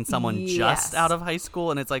playing someone Yes. just out of high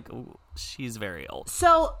school. And it's like, ooh, she's very old.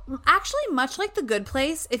 So, actually, much like The Good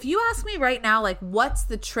Place, if you ask me right now, like, what's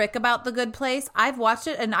the trick about The Good Place? I've watched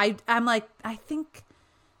it, and I'm like, I think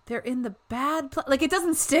they're in the bad place. Like, it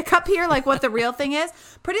doesn't stick up here like what the real thing is.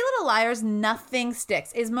 Pretty Little Liars, nothing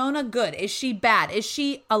sticks. Is Mona good? Is she bad? Is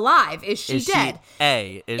she alive? Is she dead? She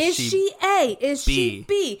A? Is she A? Is she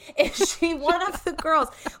B? Is she one of the girls?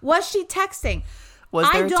 Was she texting? Was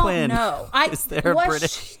there I a don't twin? know. Is there a was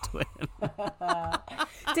British twin?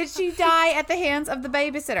 Did she die at the hands of the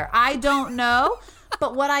babysitter? I don't know.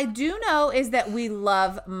 But what I do know is that we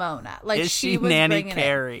love Mona. Like, Is she was Nanny bringing it.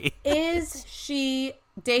 Carey? Is she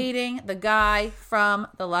dating the guy from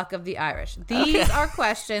The Luck of the Irish? These are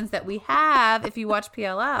questions that we have if you watch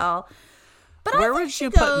PLL. But Where I think would she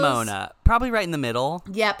you put goes- Mona? Probably right in the middle.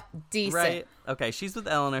 Yep, decent. Right? Okay, she's with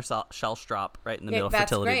Eleanor Shellstrop right in the middle. that's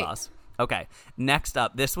Fertility great. Boss. Okay, next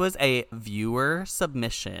up, this was a viewer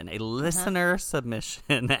submission, a listener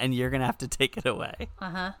submission, and you're going to have to take it away.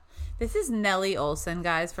 This is Nellie Olson,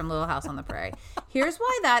 guys, from Little House on the Prairie. Here's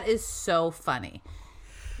why that is so funny.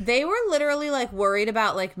 They were literally like worried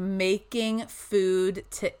about like making food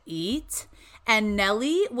to eat. And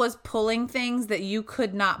Nellie was pulling things that you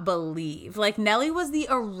could not believe. Like, Nellie was the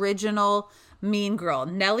original mean girl.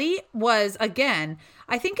 Nellie was, again,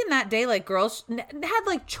 I think in that day, like, girls had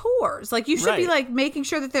like chores. Like, you should be Right. like making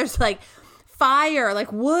sure that there's like fire,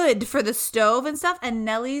 like wood for the stove and stuff. And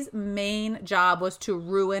Nellie's main job was to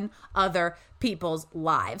ruin other people's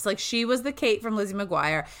lives. Like, she was the Kate from Lizzie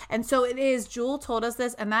McGuire. And so it is. Jewel told us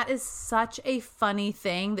this, and that is such a funny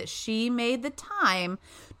thing that she made the time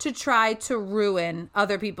to try to ruin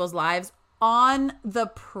other people's lives on the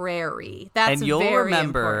prairie. That's And you'll very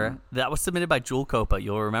remember important. that was submitted by Jewel Copa.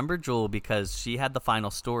 You'll remember Jewel because she had the final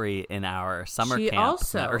story in our summer She camp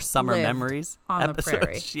also or summer lived memories on the episode.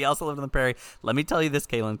 prairie. She also lived on the prairie. Let me tell you this,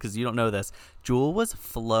 Kaylin, because you don't know this. Jewel was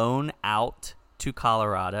flown out to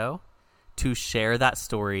Colorado to share that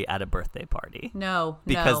story at a birthday party. No,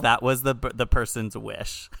 Because that was the person's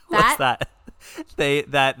wish. That- Was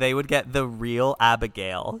that they would get the real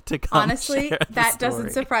Abigail to come. honestly, share the that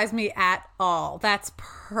doesn't story. surprise me at all. That's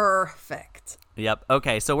perfect. Yep.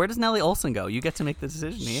 Okay. So where does Nellie Olson go? You get to make the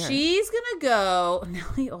decision here. She's gonna go.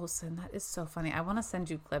 Nellie Olson. That is so funny. I want to send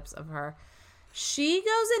you clips of her. She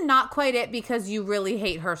goes in not quite it because you really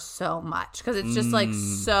hate her so much because it's just like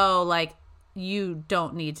so like you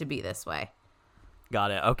don't need to be this way.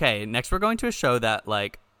 Got it. Okay. Next, we're going to a show that,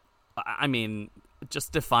 like, I mean,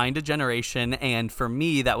 just defined a generation, and for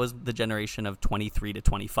me, that was the generation of 23 to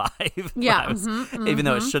 25. when Yeah, I was- even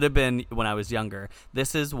though it should have been when I was younger.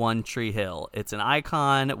 This is One Tree Hill. It's an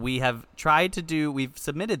icon. We've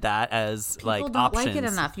submitted that as People like don't options. like it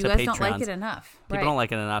enough. You to guys don't like Patreons. it enough. People Right. don't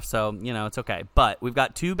like it enough, so, it's okay. But we've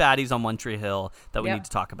got 2 baddies on One Tree Hill that we Yep. need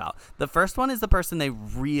to talk about. The first one is the person they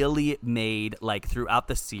really made, like, throughout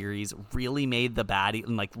the series, really made the baddie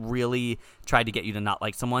and, like, really tried to get you to not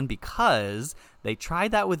like someone, because they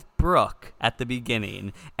tried that with Brooke at the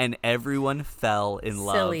beginning, and everyone fell in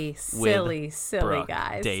love with silly Brooke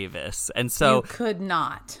guys. Davis. And so You could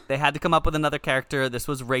not. they had to come up with another character. This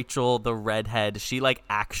was Rachel, the redhead. She, like,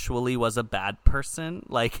 actually was a bad person,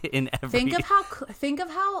 like, in every... Think of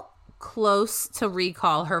how close to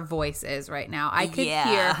recall her voice is right now. I could Yeah.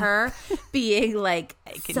 hear her being like,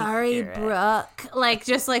 can sorry, hear it. Brooke. Like,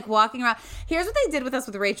 just like walking around. Here's what they did with us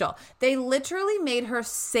with Rachel. They literally made her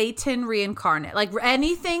Satan reincarnate. Like,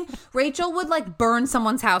 anything. Rachel would, like, burn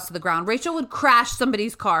someone's house to the ground. Rachel would crash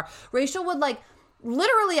somebody's car. Rachel would, like,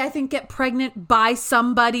 literally, I think, get pregnant by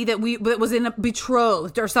somebody that was in a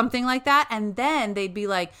betrothed or something like that. And then they'd be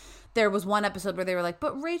like, there was one episode where they were like,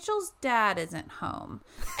 but Rachel's dad isn't home.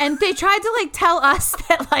 And they tried to, like, tell us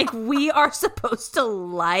that, like, we are supposed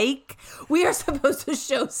to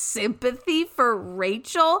show sympathy for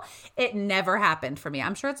Rachel. It never happened for me.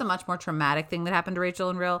 I'm sure it's a much more traumatic thing that happened to Rachel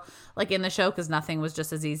in the show, because nothing was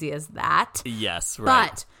just as easy as that. Yes, right.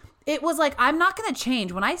 But it was like, I'm not going to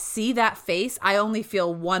change. When I see that face, I only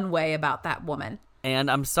feel one way about that woman.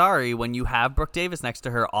 And I'm sorry, when you have Brooke Davis next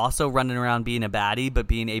to her also running around being a baddie, but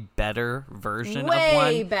being a better version of one.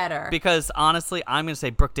 Way better. Because honestly, I'm going to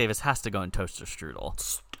say Brooke Davis has to go in toaster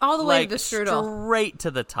strudel. All the way Like, to the strudel. straight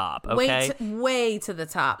to the top, okay? Way to the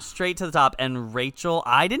top. Straight to the top. And Rachel,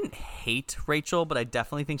 I didn't hate Rachel, but I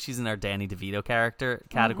definitely think she's in our Danny DeVito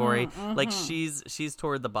category. Like, she's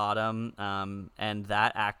toward the bottom, and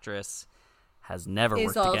that actress has never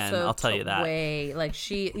worked again. I'll tell you that.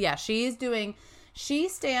 She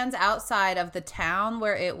stands outside of the town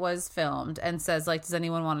where it was filmed and says, like, does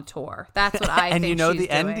anyone want a tour? That's what I And think you know she's the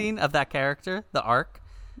doing. ending of that character, the arc,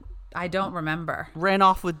 I don't remember. ran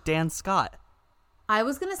off with Dan Scott. I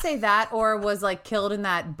was going to say that, or was, like, killed in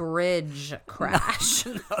that bridge crash.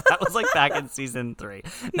 That was like back in season 3.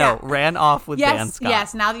 Yeah. No, ran off with Dan Scott.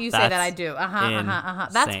 Yes, now that you say That's that, I do.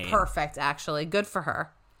 That's insane. perfect, actually. Good for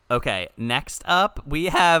her. Okay, next up, we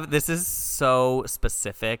have, this is so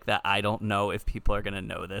specific that I don't know if people are going to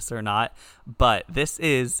know this or not, but this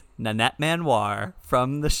is Nanette Manoir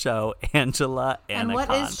from the show Angela Anaconda. And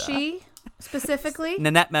what is she specifically?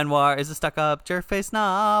 Nanette Manoir is a stuck-up, jerk-face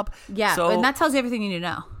knob. Yeah, so and that tells you everything you need to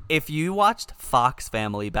know. if you watched Fox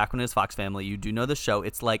Family, back when it was Fox Family, you do know the show.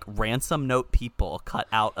 It's like ransom note people cut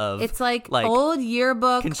out of... It's like old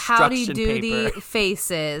yearbook howdy construction doody paper.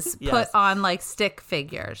 faces Yes. put on like stick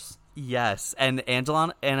figures. Yes, and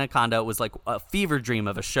Angela Anaconda was like a fever dream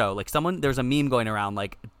of a show. Like there's a meme going around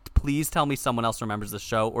like, please tell me someone else remembers the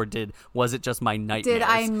show, or was it just my nightmares? Did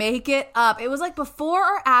I make it up? It was like before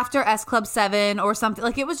or after S Club 7 or something.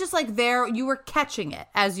 Like it was just like there, you were catching it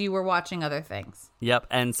as you were watching other things. Yep,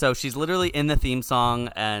 and so she's literally in the theme song,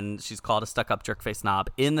 and she's called a stuck-up jerk-face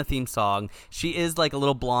knob in the theme song. She is like a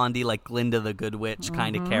little blondie, like Glinda the Good Witch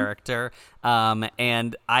kind of character.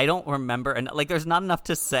 And I don't remember, and like there's not enough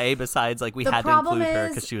to say besides like we The had to problem include her is-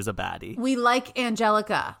 because she was a baddie. We like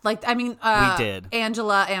Angelica. Like, I mean, We did.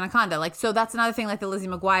 Angela Anaconda. Like, so that's another thing, like the Lizzie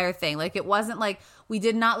McGuire thing. Like, it wasn't like we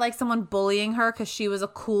did not like someone bullying her because she was a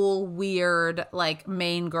cool, weird, like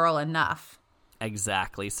main girl enough.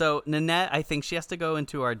 Exactly. So Nanette, I think she has to go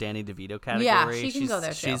into our Danny DeVito category. Yeah, she can go there,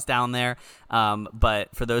 too. She's down there.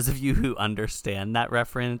 But for those of you who understand that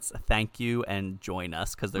reference, thank you and join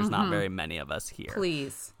us because there's not very many of us here.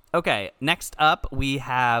 Please. Okay, next up we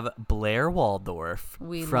have Blair Waldorf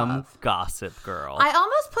from love. Gossip Girl. I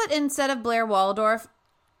almost put instead of Blair Waldorf,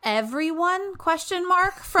 everyone ?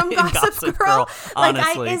 From In Gossip, Gossip Girl. Girl, Like,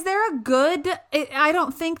 honestly. is there a good? I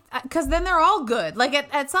don't think, because then they're all good. Like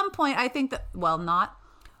at some point, I think that not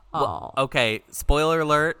all. Okay, spoiler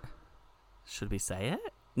alert. Should we say it?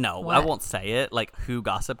 No, I What? won't say it, like who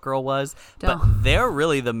Gossip Girl was. Don't. But they're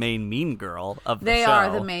really the main mean girl of the They show. are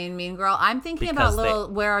the main mean girl. I'm thinking Because about little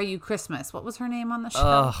Where Are You Christmas? What was her name on the show?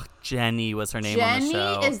 Ugh, Jenny was her name on the Jenny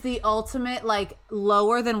show. is the ultimate, like,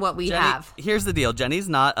 lower than what we Jenny, have. Here's the deal. Jenny's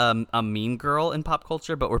not a mean girl in pop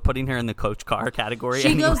culture, but we're putting her in the Coach Carr category.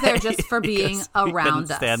 She goes there anyway, just for being because we around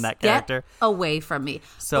couldn't us. stand that character. Get away from me.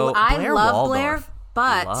 So I Blair love Waldorf, Blair,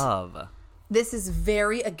 but love. this is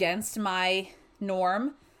very against my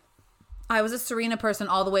norm. I was a Serena person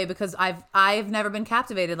all the way because I've never been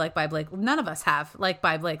captivated like by Blake. None of us have like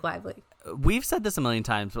by Blake Lively. we've said this a million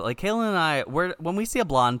times, but like Kaylin and I, when we see a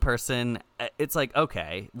blonde person, it's like,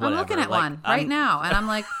 okay, whatever. I'm looking at like, one right now, and I'm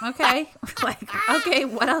like, okay, okay,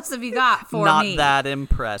 what else have you got for not me? Not that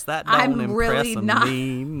impressed. That don't I'm impress really not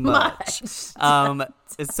me much.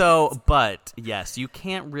 But yes, you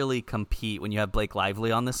can't really compete when you have Blake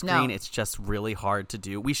Lively on the screen. No. It's just really hard to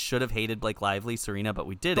do. We should have hated Blake Lively, Serena, but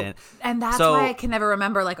we didn't. And that's why I can never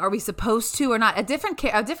remember, like, are we supposed to or not? A different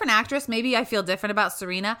actress, maybe I feel different about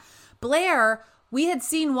Serena. Blair, we had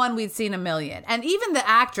seen one, we'd seen a million. And even the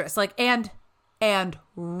actress, like, and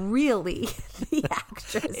really the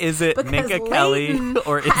actress. Is it Minka Kelly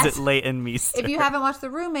or is it Leighton Meester? If you haven't watched The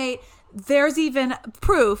Roommate, there's even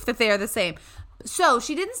proof that they are the same. So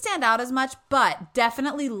she didn't stand out as much, but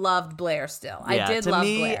definitely loved Blair still. Yeah, I did to love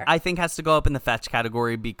me, Blair. I think has to go up in the fetch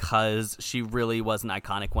category because she really was an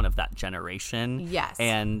iconic one of that generation. Yes.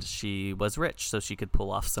 And she was rich, so she could pull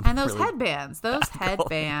off some And those really headbands. Those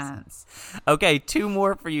headbands. Okay, 2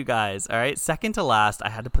 more for you guys. All right, second to last. I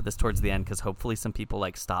had to put this towards the end because hopefully some people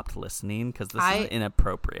like stopped listening because this is an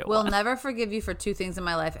inappropriate Will one. never forgive you for 2 things in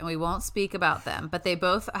my life, and we won't speak about them. But they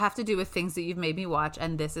both have to do with things that you've made me watch,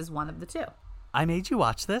 and this is one of the 2. I made you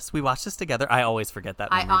watch this. We watched this together. I always forget that.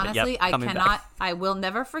 I memory, but honestly, yep, I coming cannot. back. I will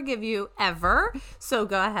never forgive you ever. So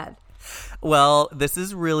go ahead. Well, this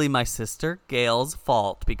is really my sister Gail's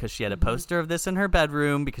fault because she had a Mm-hmm. poster of this in her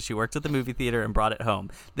bedroom because she worked at the movie theater and brought it home.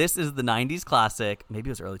 This is the 90s classic. Maybe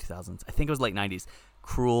it was early 2000s. I think it was late 90s.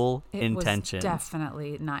 Cruel Intentions. Was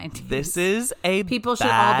definitely 90s. This is a People should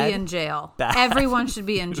all be bad, in jail. bad Everyone should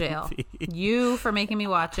be in jail. movie. You for making me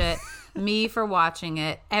watch it. Me for watching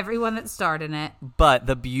it. Everyone that starred in it. But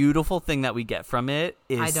the beautiful thing that we get from it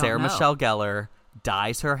I is don't Sarah know. Michelle Gellar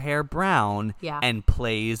dyes her hair brown Yeah. and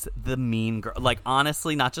plays the mean girl. Like,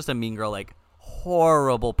 honestly, not just a mean girl, like,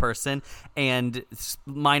 horrible person. And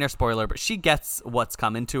minor spoiler, but she gets what's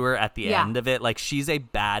coming to her at the Yeah. end of it. Like, she's a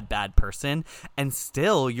bad person. And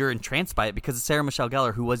still, you're entranced by it because it's Sarah Michelle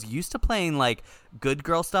Gellar, who was used to playing, like, good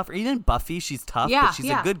girl stuff. Or even Buffy, she's tough, Yeah, but she's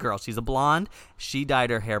a good girl. She's a blonde. She dyed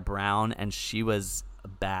her hair brown, and she was a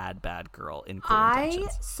bad girl in Cruel I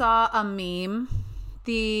Intentions. saw a meme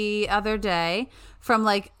the other day from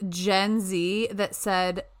like Gen Z that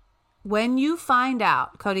said, when you find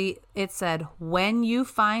out, Cody, it said, when you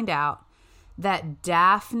find out that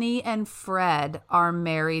Daphne and Fred are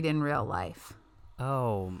married in real life.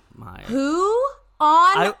 Oh, my. Who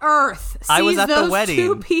on earth sees I was at the those wedding.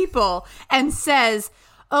 2 people and says,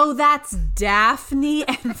 oh, that's Daphne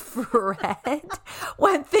and Fred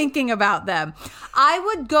when thinking about them? I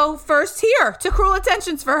would go first here to Cruel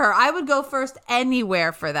Intentions for her. I would go first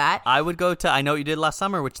anywhere for that. I would go to I Know What You Did Last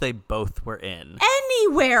Summer, which they both were in.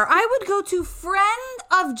 Anywhere. I would go to friend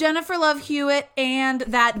of Jennifer Love Hewitt and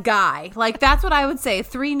that guy. Like, that's what I would say.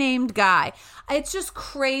 3 named guy. It's just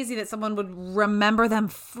crazy that someone would remember them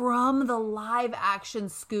from the live action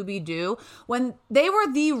Scooby-Doo when they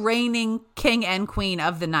were the reigning king and queen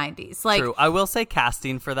of the 90s. Like, True. I will say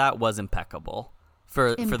casting for that was impeccable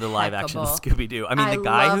for the live action Impeccable. Scooby-Doo. I mean, the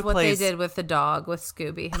guy love who what plays they did with the dog with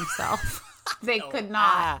Scooby himself. They could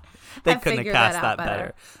not. They have couldn't have figured cast out that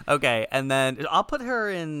better. Okay, and then I'll put her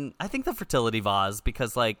in, I think, the fertility vase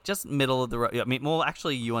because, like, just middle of the road. I mean, well,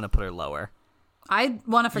 actually, you want to put her lower. I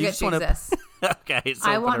want to forget just she wanna- exists. Okay, so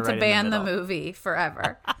I put want her to right in ban the middle. movie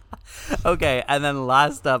forever. Okay, and then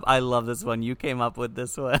last up, I love this one. You came up with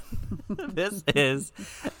this one. This is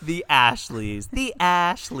the Ashleys. The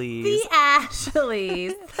Ashleys. The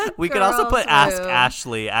Ashleys. We could also Girls' put Ask Room.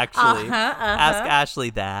 Ashley, actually. Uh-huh. Ask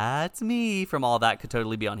Ashley, that's me from all that could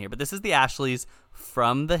totally be on here. But this is the Ashleys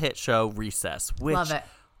from the hit show Recess, which Love it.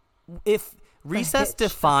 if Recess hit show.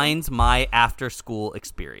 defines my after school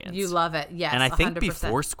experience. You love it. Yes. And I think 100%.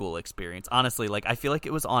 before school experience, honestly, like I feel like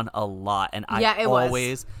it was on a lot and Yeah, I it was.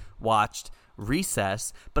 always watched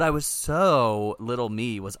Recess, but I was so little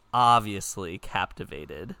me was obviously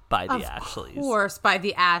captivated by the Ashleys. Of course, by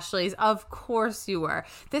the Ashleys. Of course you were.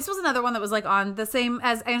 This was another one that was like on the same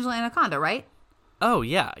as Angela Anaconda, right? Oh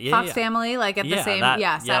yeah, yeah, Fox yeah. Family, like at the Yeah, same,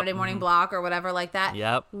 that- Saturday yep, morning block or whatever like that.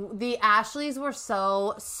 Yep. The Ashleys were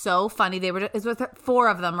so funny. They were, it was 4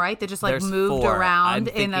 of them, right? They just like There's moved 4. around I'm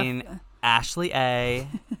in thinking a. Ashley A,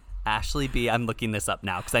 Ashley B. I'm looking this up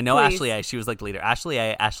now because I know Please. Ashley A. She was like leader. Ashley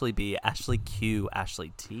A, Ashley B, Ashley Q,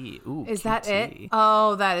 Ashley T. Ooh, Is that QT. it?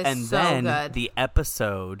 Oh, that is And so then good. the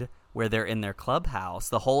episode where they're in their clubhouse,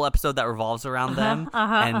 the whole episode that revolves around them,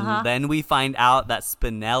 and then we find out that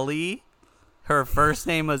Spinelli, her first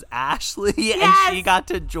name was Ashley, Yes! and she got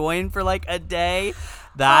to join for like a day.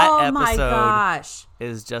 That oh episode my gosh.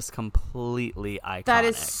 is just completely iconic. That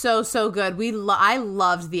is so good. I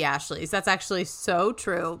loved the Ashleys. That's actually so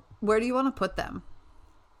true. Where do you want to put them?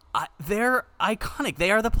 They're iconic.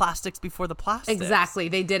 They are the plastics before the plastics. Exactly.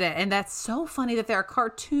 They did it. And that's so funny that they're a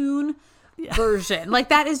cartoon version. Like,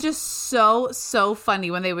 that is just so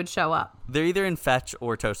funny when they would show up. They're either in Fetch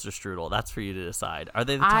or Toaster Strudel. That's for you to decide. Are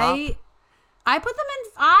they the top?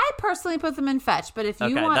 I personally put them in Fetch, but if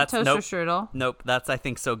you want Toaster Strudel. Nope, that's I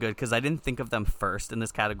think so good because I didn't think of them first in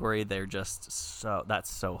this category. They're just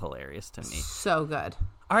that's so hilarious to me. So good.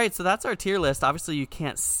 All right, so that's our tier list. Obviously, you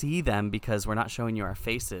can't see them because we're not showing you our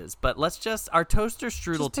faces, but let's just our Toaster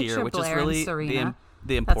Strudel tier, which Blair is really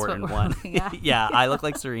the important one. At. Yeah, I look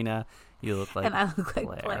like Serena. You look like and I look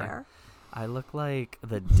like Blair. I look like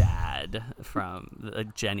the dad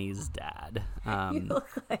from Jenny's dad. You look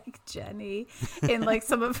like Jenny in like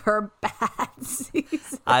some of her bad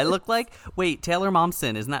seasons. I look like Taylor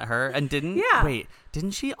Momsen, isn't that her? And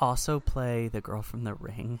didn't she also play the girl from The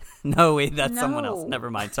Ring? No, wait, that's someone else. Never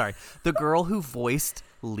mind. Sorry, the girl who voiced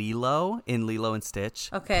Lilo in Lilo and Stitch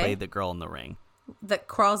played the girl in The Ring that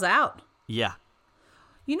crawls out. Yeah.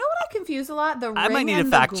 You know what I confuse a lot? The I Ring might need and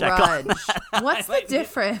a fact the check Grudge. on that. What's the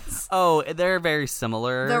difference? Oh, they're very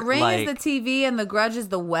similar. The Ring is the TV and the Grudge is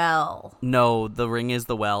the well. No, the Ring is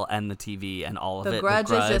the well and the TV and all of it. The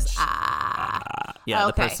Grudge is just yeah,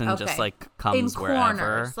 okay, the person just like comes in wherever.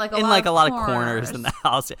 Corners, like in like a lot of corners in the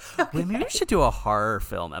house. Wait, maybe we should do a horror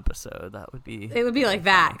film episode. That would be. It would be like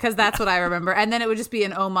that because that's what I remember, and then it would just be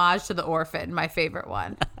an homage to The Orphan, my favorite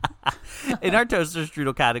one. In our Toaster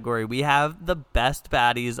Strudel category, we have the best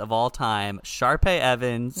baddies of all time: Sharpay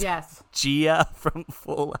Evans, yes, Gia from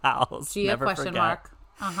Full House, Gia never question forget.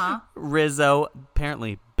 Mark, Rizzo,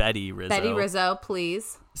 apparently Betty Rizzo,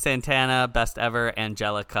 please. Santana, Best Ever,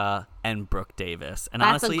 Angelica, and Brooke Davis. And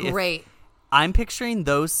that's honestly, great. I'm picturing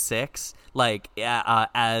those six like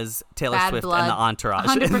as Taylor Bad Swift Blood. and the Entourage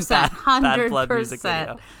 100%, Bad Blood music 100%.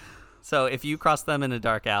 video. So if you cross them in a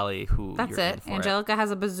dark alley, that's you're it. in for Angelica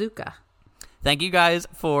has a bazooka. Thank you guys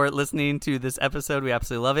for listening to this episode. We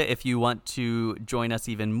absolutely love it. If you want to join us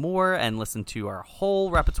even more and listen to our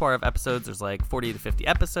whole repertoire of episodes, there's like 40 to 50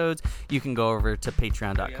 episodes. You can go over to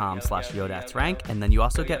patreon.com/YoDatsRank, and then you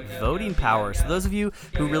also get voting power. So those of you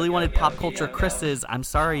who really wanted pop culture Chris's, I'm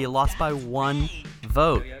sorry, you lost by one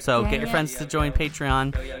vote. So get your friends to join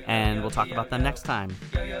Patreon, and we'll talk about them next time.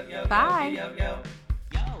 Bye.